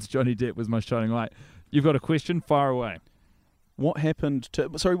towards Johnny Depp was my shining light. You've got a question? Fire away. What happened to...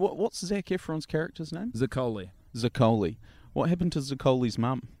 Sorry, what's Zac Efron's character's name? Zaccoli. What happened to Zaccoli's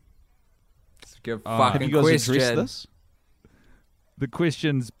mum? It's a good fucking have you guys question. addressed this? The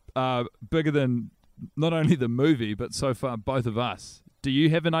question's bigger than not only the movie, but so far both of us. Do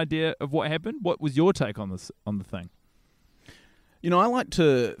you have an idea of what happened? What was your take on the thing? You know, I like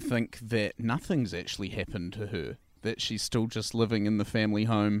to think that nothing's actually happened to her, that she's still just living in the family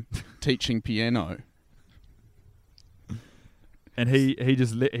home teaching piano. And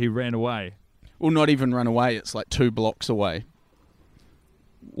he ran away. Well, not even run away, it's like 2 blocks away.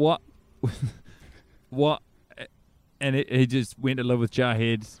 What? What? And he just went to live with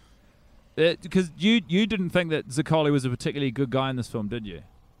Jarhead. Because you didn't think that Zaccoli was a particularly good guy in this film, did you?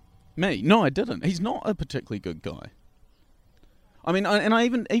 Me? No, I didn't. He's not a particularly good guy. I mean, I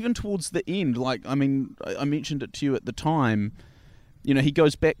even towards the end, like, I mean, I mentioned it to you at the time, you know, he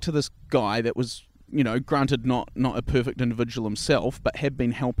goes back to this guy that was, you know, granted not a perfect individual himself, but had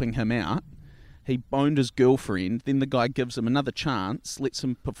been helping him out. He boned his girlfriend, then the guy gives him another chance, lets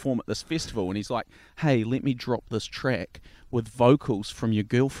him perform at this festival, and he's like, hey, let me drop this track with vocals from your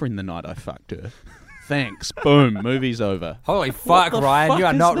girlfriend the night I fucked her. Thanks. Boom. Movie's over. Holy fuck, Ryan, you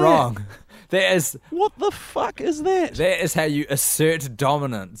are not wrong. That is... What the fuck is that? That is how you assert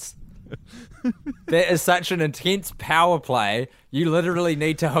dominance. That is such an intense power play, you literally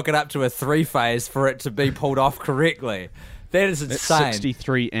need to hook it up to a 3-phase for it to be pulled off correctly. That is insane. That's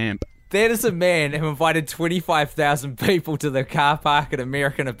 63 amp. That is a man who invited 25,000 people to the car park at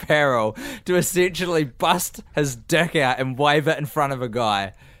American Apparel to essentially bust his dick out and wave it in front of a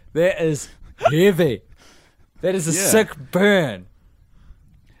guy. That is heavy. That is a sick burn.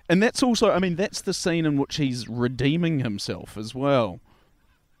 And that's also, I mean, that's the scene in which he's redeeming himself as well.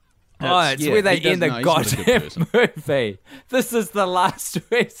 It's where they end the goddamn movie. This is the last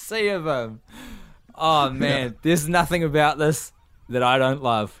we see of him. Oh, man. There's nothing about this that I don't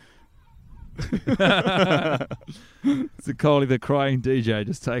love. Zaccoli, the crying DJ,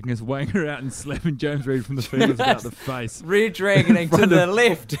 just taking his wanger out and slapping James Reed from the fingers about the face. Re-dragoning to the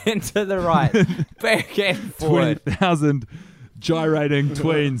left and to the right. Back and forth. 20,000 gyrating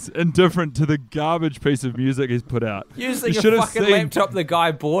tweens, indifferent to the garbage piece of music he's put out. Using a fucking laptop the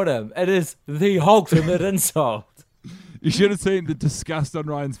guy bought him. It is the ultimate insult. You should have seen the disgust on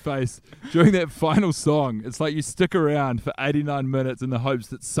Ryan's face during that final song. It's like you stick around for 89 minutes in the hopes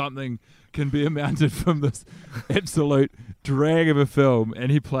that something can be amounted from this absolute drag of a film,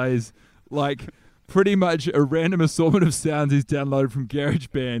 and he plays like pretty much a random assortment of sounds he's downloaded from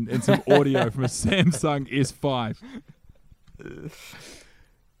GarageBand and some audio from a Samsung S5.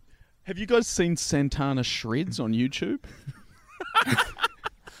 Have you guys seen Santana Shreds on YouTube?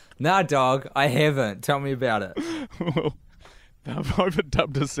 Nah, dog, I haven't. Tell me about it. Well, they've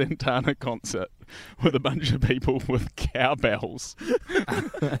overdubbed a Santana concert with a bunch of people with cowbells.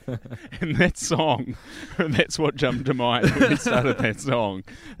 And that song, that's what jumped to mind when we started that song.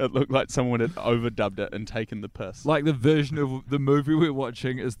 It looked like someone had overdubbed it and taken the piss. Like the version of the movie we're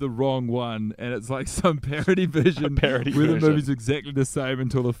watching is the wrong one, and it's like some parody version where the movie's exactly the same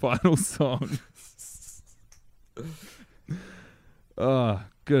until the final song. Oh,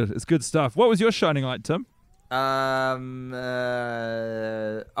 good. It's good stuff. What was your shining light, Tim?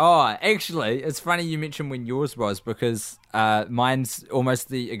 Actually, it's funny you mentioned when yours was, because mine's almost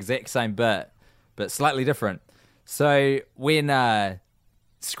the exact same bit, but slightly different. So when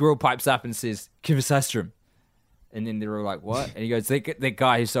Squirrel pipes up and says, "Kevin Systrom," and then they're all like, "What?" And he goes, that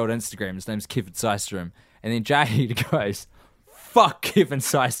guy who sold Instagram, his name's Kevin Systrom. And then Jahid goes, "Fuck Kevin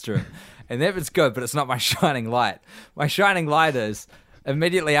Systrom." And that was good, but it's not my shining light. My shining light is,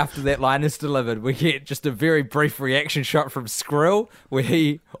 immediately after that line is delivered, we get just a very brief reaction shot from Skrill where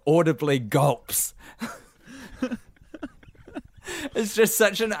he audibly gulps. It's just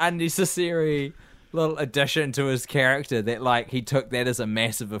such an unnecessary little addition to his character that, like, he took that as a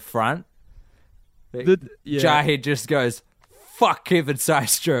massive affront. Jahid just goes, "Fuck Kevin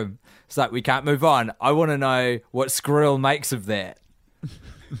Systrom." It's like, we can't move on. I want to know what Skrill makes of that.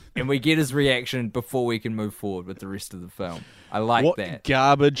 And we get his reaction before we can move forward with the rest of the film. I like that. What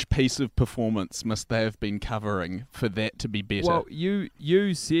garbage piece of performance must they have been covering for that to be better? Well,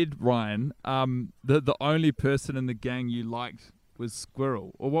 you said, Ryan, that the only person in the gang you liked was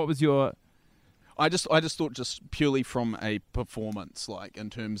Squirrel. Or what was your... I just thought, just purely from a performance, like in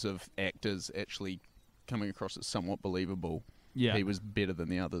terms of actors actually coming across as somewhat believable, he was better than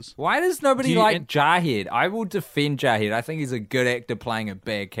the others. Why does nobody like Jahid? I will defend Jahid. I think he's a good actor playing a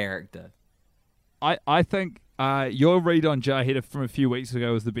bad character. I think your read on Jahid from a few weeks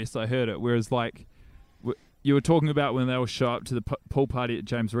ago was the best I heard it, whereas like you were talking about when they all show up to the pool party at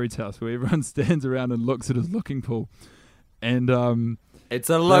James Reed's house where everyone stands around and looks at his looking pool. And it's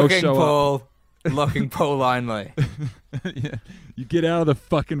a looking pool. Looking pool only. Yeah, you get out of the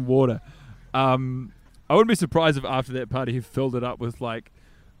fucking water. I wouldn't be surprised if after that party he filled it up with like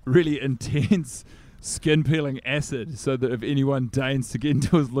really intense skin peeling acid, so that if anyone deigns to get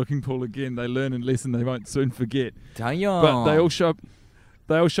into his looking pool again, they learn a lesson they won't soon forget. Damn. But they all show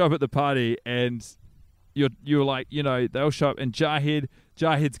up at the party, and you're like, you know, they all show up, and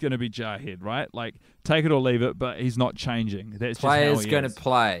Jahid's going to be Jahid, right? Like, take it or leave it, but he's not changing. That's Player's just how he going is. to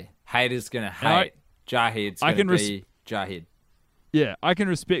play. Hater's going to hate. Jahid's going to be Jahid. Yeah, I can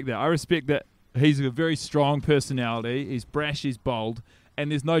respect that. I respect that he's a very strong personality. He's brash, he's bold,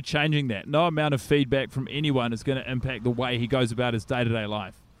 and there's no changing that. No amount of feedback from anyone is going to impact the way he goes about his day-to-day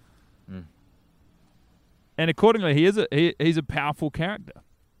life. Mm. And accordingly, he's a powerful character.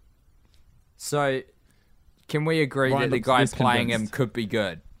 So, can we agree that the guy playing him could be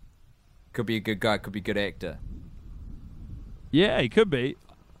good? Could be a good guy, could be a good actor? Yeah, he could be.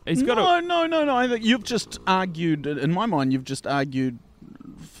 No. I think you've just argued, in my mind,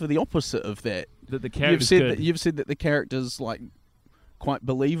 for the opposite of that. That the character's good. You've said that the character's like quite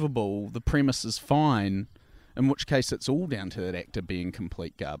believable. The premise is fine. In which case, it's all down to that actor being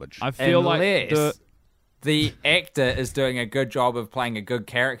complete garbage. I feel like the actor is doing a good job of playing a good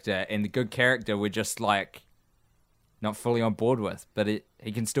character, and the good character we're just like not fully on board with. But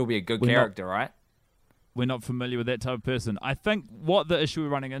he can still be a good character, right? We're not familiar with that type of person. I think what the issue we're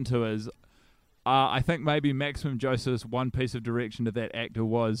running into is, I think maybe Maximum Joseph's one piece of direction to that actor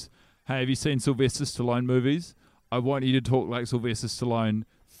was, hey, have you seen Sylvester Stallone movies? I want you to talk like Sylvester Stallone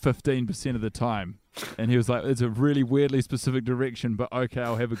 15% of the time. And he was like, it's a really weirdly specific direction, but okay,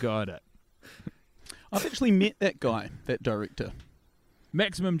 I'll have a go at it. I've actually met that guy, that director.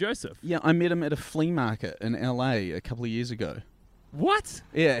 Maximum Joseph? Yeah, I met him at a flea market in LA a couple of years ago. What?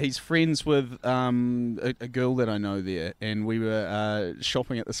 Yeah, he's friends with a girl that I know there, and we were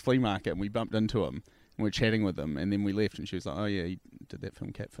shopping at this flea market, and we bumped into him, and we were chatting with him, and then we left, and she was like, oh yeah, he did that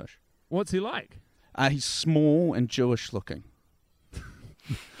film Catfish. What's he like? He's small and Jewish looking.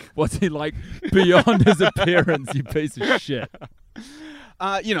 What's he like beyond his appearance, you piece of shit?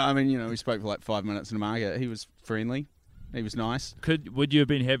 We spoke for like 5 minutes in the market. He was friendly. He was nice. Would you have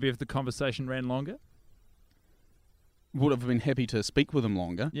been happy if the conversation ran longer? Would have been happy to speak with him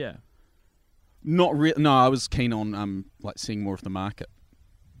longer. Yeah. No, I was keen on seeing more of the market.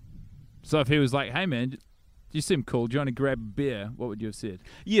 So if he was like, hey man, you seem cool, do you want to grab a beer? What would you have said?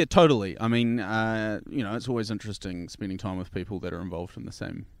 Yeah, totally. I mean, it's always interesting spending time with people that are involved in the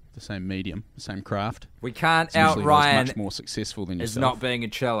same medium, the same craft. We can't out Ryan much more successful than yourself. Is not being a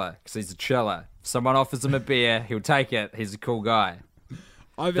chiller, because he's a chiller. If someone offers him a beer, he'll take it. He's a cool guy.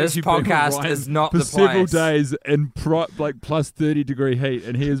 I've This actually been with podcast Ryan is not for the several place. days in plus 30-degree heat,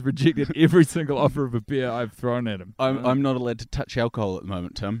 and he has rejected every single offer of a beer I've thrown at him. I'm not allowed to touch alcohol at the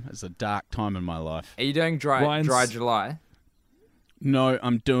moment, Tim. It's a dark time in my life. Are you doing dry July? No,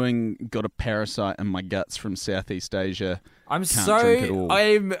 got a parasite in my guts from Southeast Asia. I'm Can't drink at all.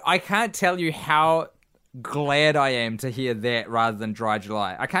 I can't tell you how glad I am to hear that rather than dry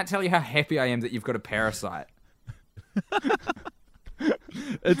July. I can't tell you how happy I am that you've got a parasite.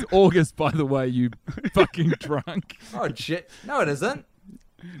 It's August, by the way, you fucking drunk. Oh, shit. No, it isn't.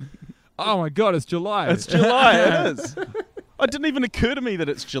 Oh, my God, it's July. It's July, it is. It didn't even occur to me that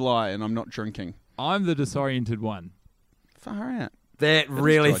it's July and I'm not drinking. I'm the disoriented one. Far out. That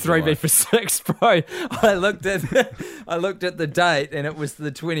really threw me for 6, bro. I looked at the date and it was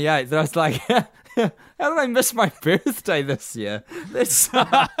the 28th. And I was like, how did I miss my birthday this year? That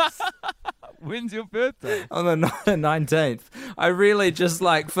sucks. When's your birthday? On the 19th. I really just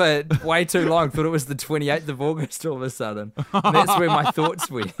for way too long thought it was the 28th of August all of a sudden. And that's where my thoughts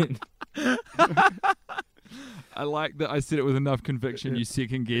went. I like that I said it with enough conviction. You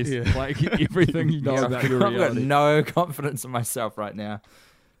second guess everything you know about your reality. I've got no confidence in myself right now.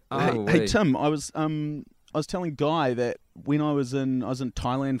 Hey Tim, I was telling Guy that when I was in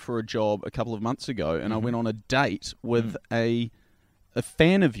Thailand for a job a couple of months ago, and I went on a date with a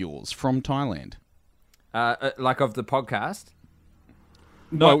fan of yours from Thailand. Of the podcast?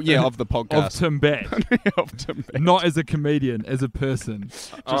 No, of the podcast. Of Tim Bat. Of Tim Bat. Not as a comedian, as a person.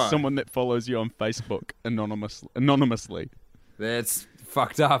 Just someone that follows you on Facebook anonymously. That's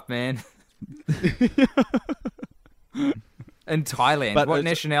fucked up, man. In Thailand. But what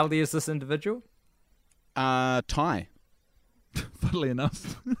nationality is this individual? Thai. Funnily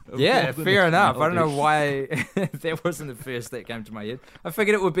enough. Yeah, fair enough. I don't know why that wasn't the first that came to my head. I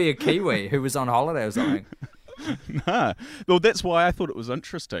figured it would be a Kiwi who was on holiday or something. Nah. Well, that's why I thought it was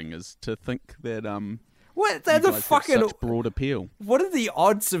interesting, is to think that what? That's a fucking such broad appeal. What are the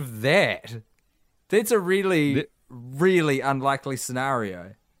odds of that? That's a really unlikely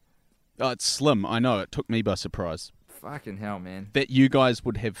scenario. Oh, it's slim. I know. It took me by surprise. Fucking hell, man. That you guys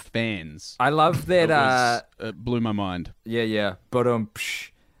would have fans. I love that. It blew my mind. Yeah. But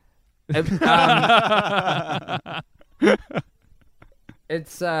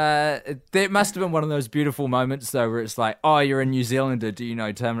It's that must have been one of those beautiful moments though, where it's like, oh, you're a New Zealander, do you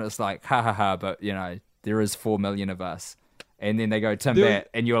know Tim? And it's like, ha ha ha, but there is 4 million of us. And then they go Tim Bat,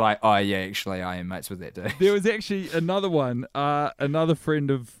 and you're like, oh yeah, actually I am mates with that dude. There was actually another one. Another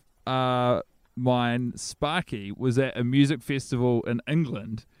friend of mine, Sparky, was at a music festival in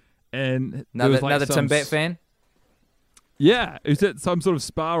England, and another Tim Bat fan. Yeah, it was at some sort of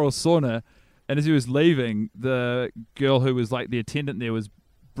spa or sauna. And as he was leaving, the girl who was the attendant there was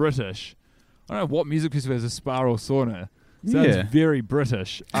British. I don't know what music festival has a spa or sauna. Sounds very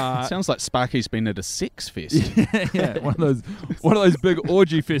British. Sounds like Sparky's been at a sex fest. Yeah, one of those big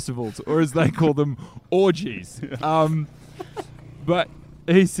orgy festivals, or as they call them, orgies. But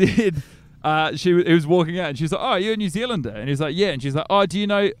he said he was walking out, and she was like, "Oh, you're a New Zealander," and he's like, "Yeah," and she's like, "Oh, do you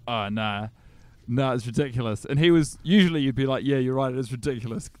know?" "Oh, nah, it's ridiculous." And he was usually you'd be like, "Yeah, you're right, it's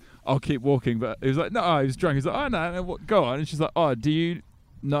ridiculous. I'll keep walking," but he was like, no, he was drunk. He's like, oh, no, go on. And she's like, oh, do you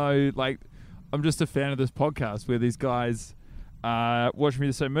know, I'm just a fan of this podcast where these guys watch me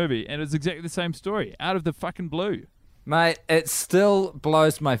the same movie. And it's exactly the same story, out of the fucking blue. Mate, it still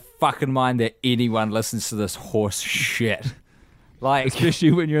blows my fucking mind that anyone listens to this horse shit.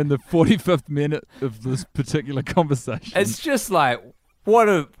 Especially when you're in the 45th minute of this particular conversation. It's just like, what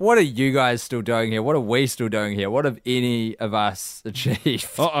are you guys still doing here? What are we still doing here? What have any of us achieved?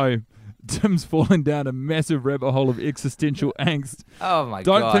 Uh-oh. Tim's falling down a massive rabbit hole of existential angst. Oh, my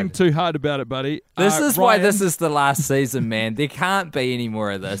God. Don't think too hard about it, buddy. This is Ryan, why this is the last season, man. There can't be any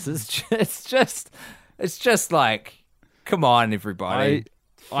more of this. It's just like, come on, everybody.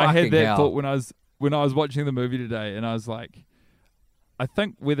 I had that thought when I was watching the movie today, and I was like, I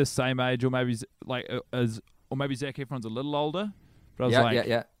think we're the same age, or maybe or maybe Zac Efron's a little older. But I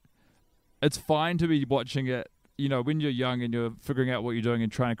was it's fine to be watching it. When you're young and you're figuring out what you're doing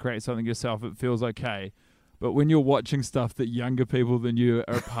and trying to create something yourself, it feels okay. But when you're watching stuff that younger people than you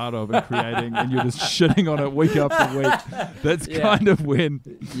are a part of and creating, and you're just shitting on it week after week, that's kind of when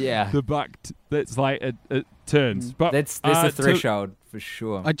the buck. That's it turns. But that's the threshold for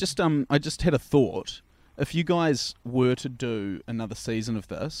sure. I just had a thought. If you guys were to do another season of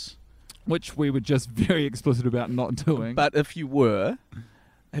this, which we were just very explicit about not doing. But if you were,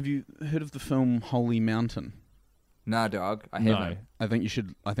 have you heard of the film Holy Mountain? No, dog, I haven't. No. I think you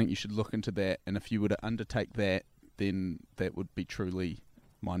should look into that, and if you were to undertake that, then that would be truly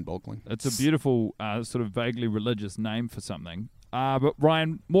mind-boggling. It's a beautiful, sort of vaguely religious name for something. But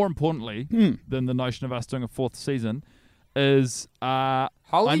Ryan, more importantly than the notion of us doing a 4th season is I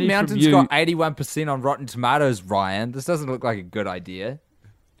Holy need Mountain's from you, got 81% on Rotten Tomatoes, Ryan. This doesn't look like a good idea.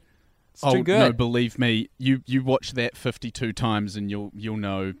 It's too good. No, believe me, you watch that 52 times and you'll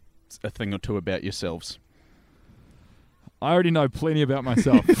know a thing or two about yourselves. I already know plenty about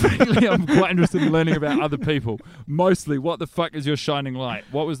myself. Frankly, I'm quite interested in learning about other people. Mostly, what the fuck is your shining light?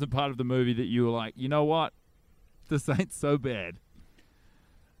 What was the part of the movie that you were like, you know what? This ain't so bad.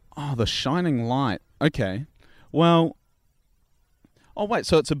 Oh, the shining light. Okay. Well, wait,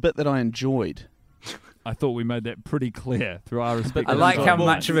 so it's a bit that I enjoyed. I thought we made that pretty clear through our respective... I like how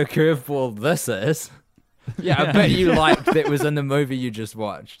much of a curveball this is. Yeah, I bet you liked that was in the movie you just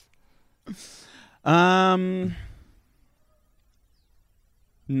watched. No,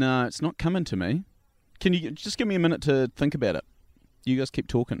 it's not coming to me. Can you just give me a minute to think about it? You guys keep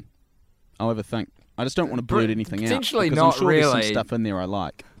talking. I'll have a think. I just don't want to blurt anything out. Potentially because not I'm sure there's really. some stuff in there I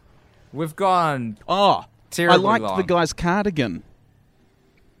like. We've gone I terribly liked long. the guy's cardigan.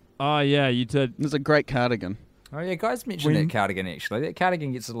 Oh, yeah, you did. It was a great cardigan. Oh, yeah, guys mentioned that cardigan, actually. That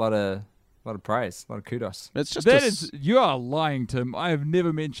cardigan gets a lot of praise, a lot of kudos. It's just That is... You are lying, Tim. I have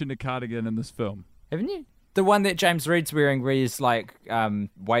never mentioned a cardigan in this film. Haven't you? The one that James Reed's wearing where he's, like,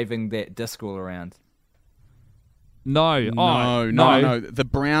 waving that disc all around. No. No. The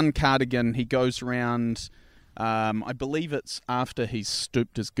brown cardigan, he goes around... I believe it's after he's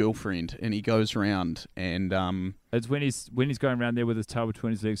stooped his girlfriend, and he goes around and... It's when he's going around there with his tail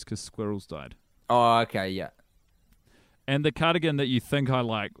between his legs because squirrels died. Oh, okay, yeah. And the cardigan that you think I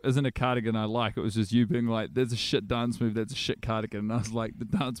like isn't a cardigan I like. It was just you being like, there's a shit dance move, that's a shit cardigan. And I was like, the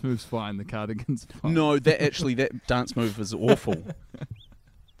dance move's fine, the cardigan's fine. No, that dance move was awful.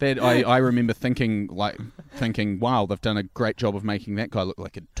 That I remember thinking, wow, they've done a great job of making that guy look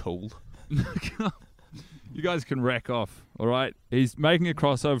like a tool. You guys can rack off, all right? He's making a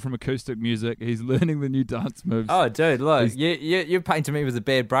crossover from acoustic music. He's learning the new dance moves. Oh, dude, look, you're painting me with a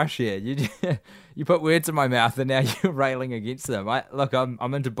bad brush here. You put words in my mouth, and now you're railing against them.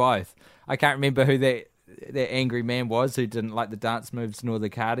 I'm into both. I can't remember who that angry man was who didn't like the dance moves nor the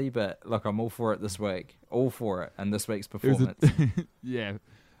cardi, but look, I'm all for it this week. All for it in this week's performance. Yeah.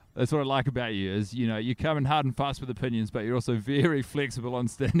 That's what I like about you is, you come in hard and fast with opinions, but you're also very flexible on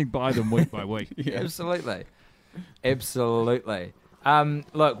standing by them week by week. Yeah. Absolutely.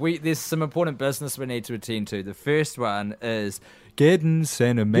 Look, there's some important business we need to attend to. The first one is getting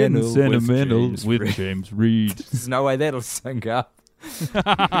sentimental with James Reed. There's no way that'll sync up. Do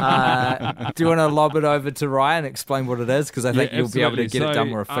you want to lob it over to Ryan, explain what it is? Because I think you'll be able to get it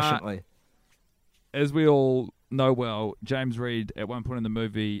done more efficiently. As we all know well, James Reed, at one point in the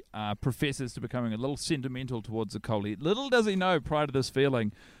movie, professes to becoming a little sentimental towards Zaccoli. Little does he know, prior to this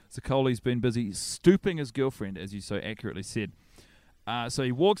feeling, Zaccoli's been busy stooping his girlfriend, as you so accurately said. So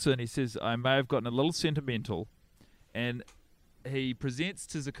he walks in, he says, I may have gotten a little sentimental, and he presents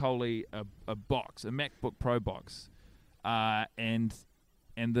to Zaccoli a box, a MacBook Pro box. And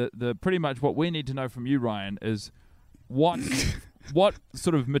the pretty much what we need to know from you, Ryan, is what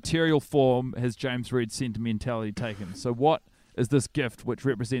sort of material form has James Reed's sentimentality taken? So what is this gift which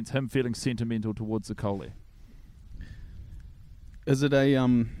represents him feeling sentimental towards Zaccoli? Is it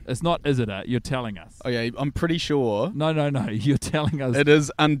a... It's not, is it a? You're telling us. Oh, yeah, I'm pretty sure... No, you're telling us. It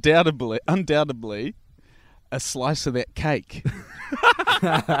is undoubtedly a slice of that cake.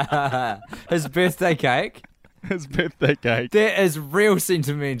 His birthday cake? His birthday cake. That is real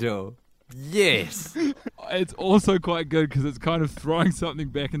sentimental. Yes. It's also quite good because it's kind of throwing something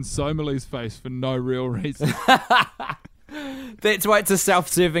back in Somali's face for no real reason. That's why it's a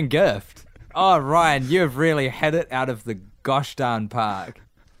self-serving gift. Oh, Ryan, you have really hit it out of the gosh darn park.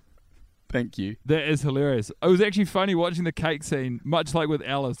 Thank you. That is hilarious. It was actually funny watching the cake scene, much like with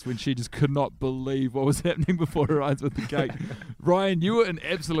Alice when she just could not believe what was happening before her eyes with the cake. Ryan, you were in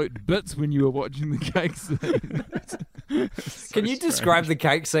absolute bits when you were watching the cake scene. Can you describe the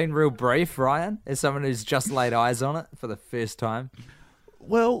cake scene real brief, Ryan, as someone who's just laid eyes on it for the first time?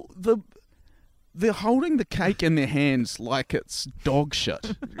 Well, they're holding the cake in their hands like it's dog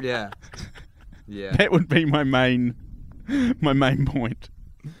shit. Yeah. That would be my main point.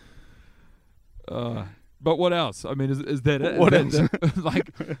 But what else? I mean, is that it? What else?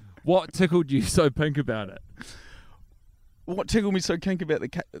 What tickled you so pink about it? What tickled me so pink about the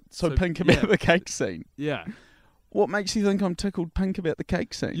the cake scene? Yeah. What makes you think I'm tickled pink about the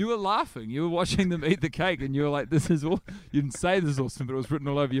cake scene? You were laughing. You were watching them eat the cake, and you were like, "This is all." You didn't say this is awesome, but it was written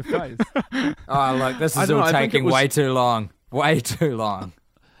all over your face. Oh, look, this is all taking way too long. Way too long.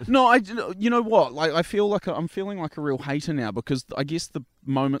 No, you know what? Like, I feel like I'm feeling like a real hater now because I guess the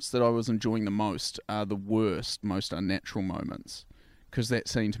moments that I was enjoying the most are the worst, most unnatural moments. Because that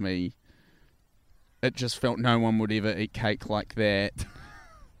scene to me, it just felt no one would ever eat cake like that.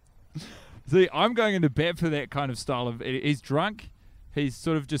 See, I'm going into bat for that kind of style of. He's drunk. He's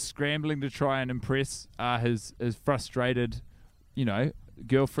sort of just scrambling to try and impress his frustrated,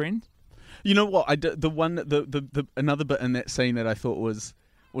 girlfriend. You know what? Another bit in that scene that I thought was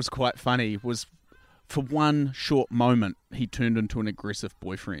quite funny was, for one short moment, he turned into an aggressive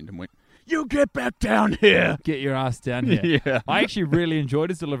boyfriend and went, "You get back down here! Get your ass down here!" Yeah. I actually really enjoyed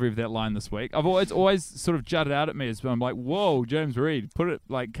his delivery of that line this week. I've always sort of jutted out at me as I'm like, "Whoa, James Reed,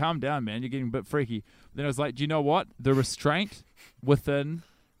 calm down, man. You're getting a bit freaky." Then I was like, "Do you know what? The restraint within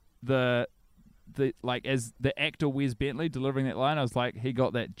as the actor Wes Bentley delivering that line, I was like, he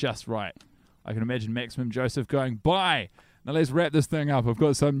got that just right." I can imagine Maximum Joseph going, "Bye. Now let's wrap this thing up. I've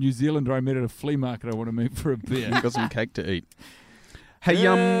got some New Zealander I met at a flea market I want to meet for a beer." Got some cake to eat. Hey,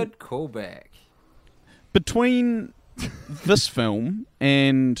 Good callback. Between this film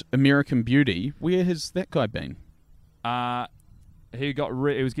and American Beauty, where has that guy been? He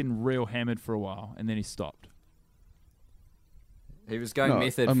was getting real hammered for a while, and then he stopped. He was going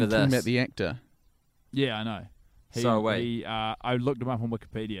method I'm for talking this. about the actor. Yeah, I know. I looked him up on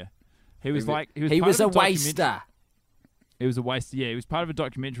Wikipedia. He was a waster. He was a waster. He was a waster. Yeah, he was part of a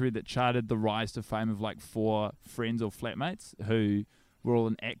documentary that charted the rise to fame of like 4 friends or flatmates who were all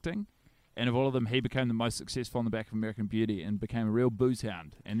in acting, and of all of them, he became the most successful on the back of American Beauty and became a real booze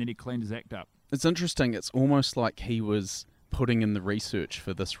hound. And then he cleaned his act up. It's interesting. It's almost like he was putting in the research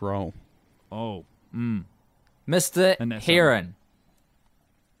for this role. Oh, Mr. Heron.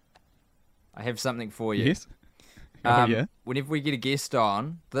 I have something for you. Yes. Yeah. Whenever we get a guest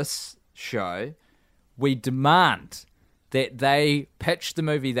on this show, we demand that they pitch the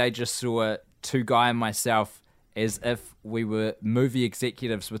movie they just saw to Guy and myself as if we were movie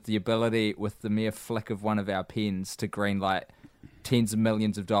executives with the ability, with the mere flick of one of our pens, to greenlight tens of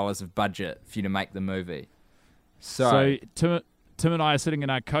millions of dollars of budget for you to make the movie. So Tim and I are sitting in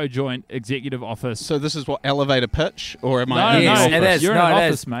our co-joint executive office. So this is what, elevator pitch? Or am I No, in no, the office? it is. You're no, in an it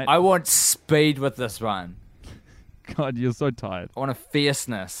office, is. mate. I want speed with this one. God, you're so tired. I want a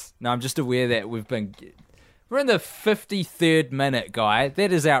fierceness. No, I'm just aware that we're in the 53rd minute, Guy.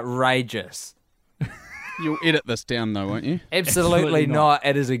 That is outrageous. You'll edit this down though, won't you? Absolutely not.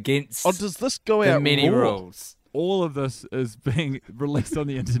 It is against does this go the out many raw? rules. All of this is being released on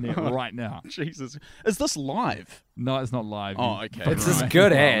the internet right now. Jesus. Is this live? No, it's not live. Oh, okay. It's as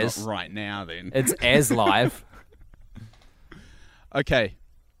good Well, as. not right now, then. It's as live. Okay,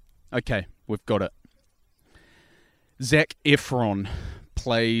 we've got it. Zac Efron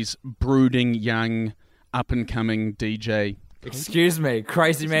plays brooding young up-and-coming DJ. Excuse me,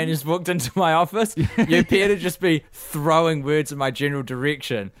 crazy man just walked into my office. You appear to just be throwing words in my general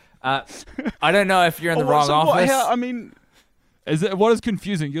direction. I don't know if you're in the wrong office. What is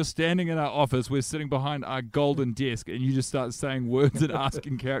confusing? You're standing in our office, we're sitting behind our golden desk, and you just start saying words and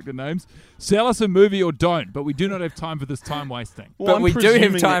asking character names. Sell us a movie or don't, but we do not have time for this time wasting. Well, But we do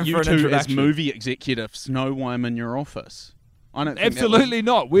have time you for an two as introduction. movie executives know why I'm in your office. I don't think Absolutely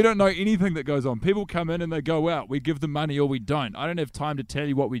not. We don't know anything that goes on. People come in and they go out. We give them money or we don't. I don't have time to tell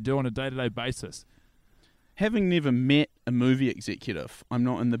you what we do on a day-to-day basis. Having never met a movie executive, I'm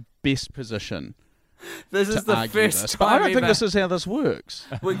not in the best position. This is to the argue first this. time I don't think ever this is how this works.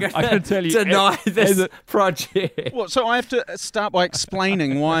 we're going I can tell you, deny as this project. What? So I have to start by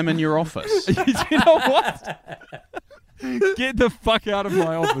explaining why I'm in your office. You know what? Get the fuck out of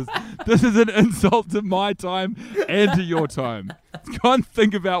my office. This is an insult to my time and to your time. Go and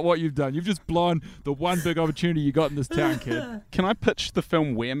think about what you've done. You've just blown the one big opportunity you got in this town, kid. Can I pitch the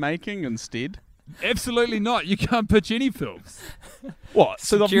film we're making instead? Absolutely not. You can't pitch any films. What?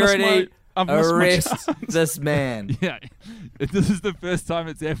 So Security, I've missed my arrest chance. this man. Yeah, this is the first time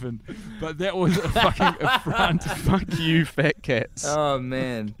it's happened, but that was a fucking affront. Fuck you, fat cats. Oh,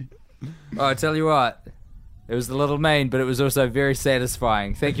 man. Oh, I tell you what. It was a little mean, but it was also very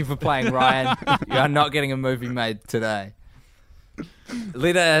satisfying. Thank you for playing, Ryan. You are not getting a movie made today.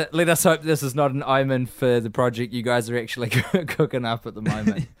 Let us hope this is not an omen for the project you guys are actually cooking up at the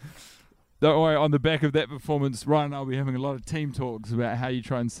moment. Don't worry, on the back of that performance, Ryan and I will be having a lot of team talks about how you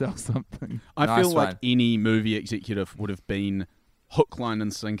try and sell something. I Nice feel like one. any movie executive would have been hook, line,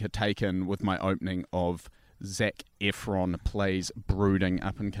 and sinker taken with my opening of Zac Efron plays brooding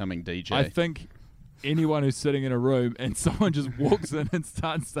up-and-coming DJ. I think anyone who's sitting in a room and someone just walks in and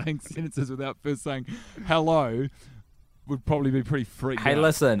starts saying sentences without first saying hello would probably be pretty freaked Hey, out.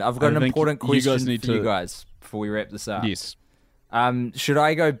 listen, I've got I an think important you question guys need for you to- guys before we wrap this up. Yes. Should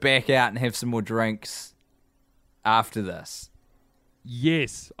I go back out and have some more drinks after this?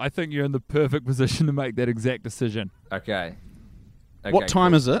 Yes, I think you're in the perfect position to make that exact decision. Okay. What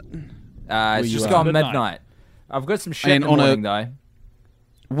time is it? It's just gone midnight. I've got some shit And in the morning, though.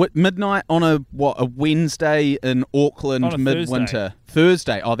 Midnight on a Wednesday in Auckland, On a midwinter.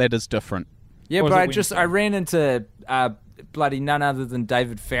 Thursday. Oh, that is different. Yeah, Or but is it I ran into bloody none other than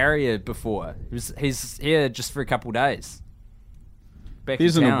David Farrier before. He's here just for a couple days. Back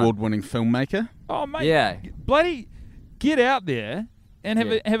He's in an town. award-winning filmmaker. Oh, mate. Yeah. Bloody get out there and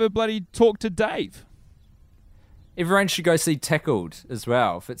have a bloody talk to Dave. Everyone should go see Tickled as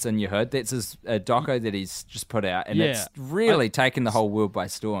well, if it's in your hood. That's his doco that he's just put out, and it's really taken the whole world by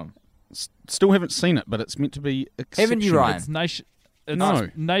storm. Still haven't seen it, but it's meant to be exceptional. Haven't you, Ryan?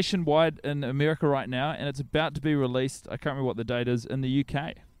 It's nationwide in America right now, and it's about to be released. I can't remember what the date is in the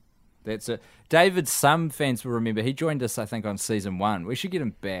UK. That's it. David, some fans will remember, he joined us, I think, on season 1. We should get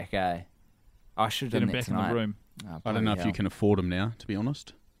him back, eh? I should have Get done him that back tonight. in the room. Oh, I don't know if bloody you can afford him now, to be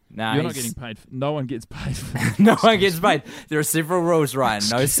honest. No, You're not getting paid. No one gets paid. No one gets paid. There are several rules, Ryan.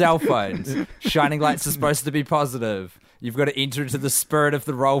 No cell phones. Shining lights are supposed to be positive. You've got to enter into the spirit of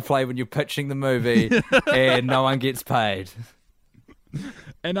the role play when you're pitching the movie, and no one gets paid.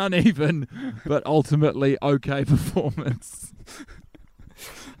 An uneven, but ultimately okay performance.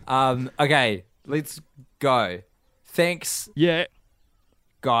 Okay, let's go. Thanks, Guy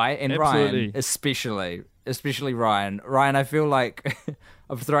and absolutely. Ryan, especially Ryan. Ryan, I feel like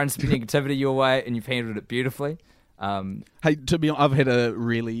I've thrown some negativity your way, and you've handled it beautifully. Hey, to be honest, I've had a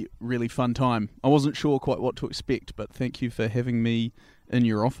really, really fun time. I wasn't sure quite what to expect, but thank you for having me in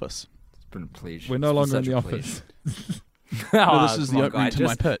your office. It's been a pleasure. We're no longer in the office. No, this is the opening to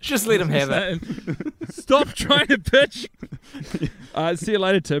my pitch. Just let him have it. Stop trying to pitch. See you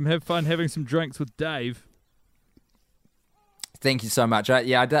later, Tim. Have fun having some drinks with Dave. Thank you so much. I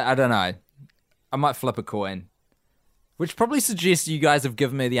don't know. I might flip a coin. Which probably suggests you guys have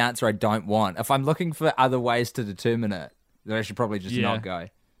given me the answer I don't want. If I'm looking for other ways to determine it, then I should probably just not go.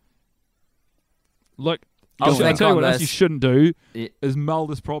 Look, I'll I'll tell you what this. else you shouldn't do is mull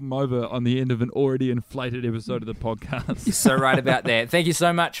this problem over on the end of an already inflated episode of the podcast. You're so right about that. Thank you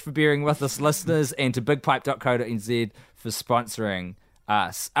so much for bearing with us, listeners, and to bigpipe.co.nz for sponsoring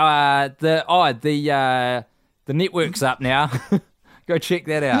us. The network's up now. Go check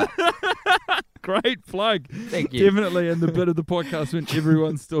that out. Great plug. Thank you. Definitely in the bit of the podcast when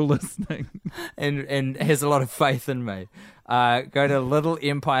everyone's still listening. and has a lot of faith in me. Go to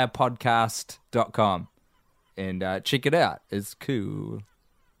littleempirepodcast.com and check it out. It's cool.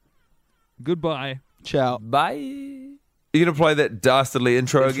 Goodbye. Ciao. Bye. You gonna play that dastardly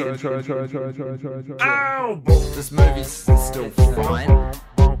intro again? Ow! This movie's still fine.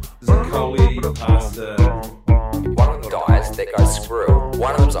 Coley, pasta. One of them dies, that goes screw.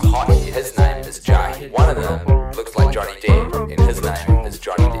 One of them's a hottie, his name is Jay. One of them looks like Johnny Depp, and his name is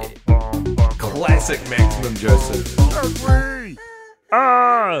Johnny Depp. Classic Maximum Joseph.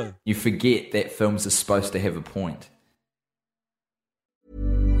 You forget that films are supposed to have a point.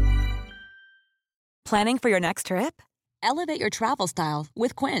 Planning for your next trip? Elevate your travel style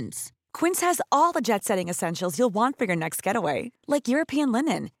with Quince. Quince has all the jet-setting essentials you'll want for your next getaway, like European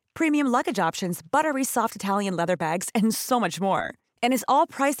linen, premium luggage options, buttery soft Italian leather bags, and so much more. And is all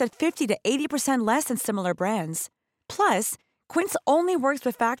priced at 50 to 80% less than similar brands. Plus, Quince only works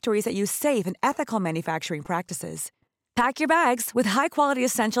with factories that use safe and ethical manufacturing practices. Pack your bags with high-quality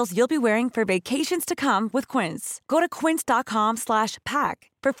essentials you'll be wearing for vacations to come with Quince. Go to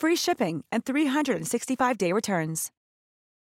quince.com/pack for free shipping and 365-day returns.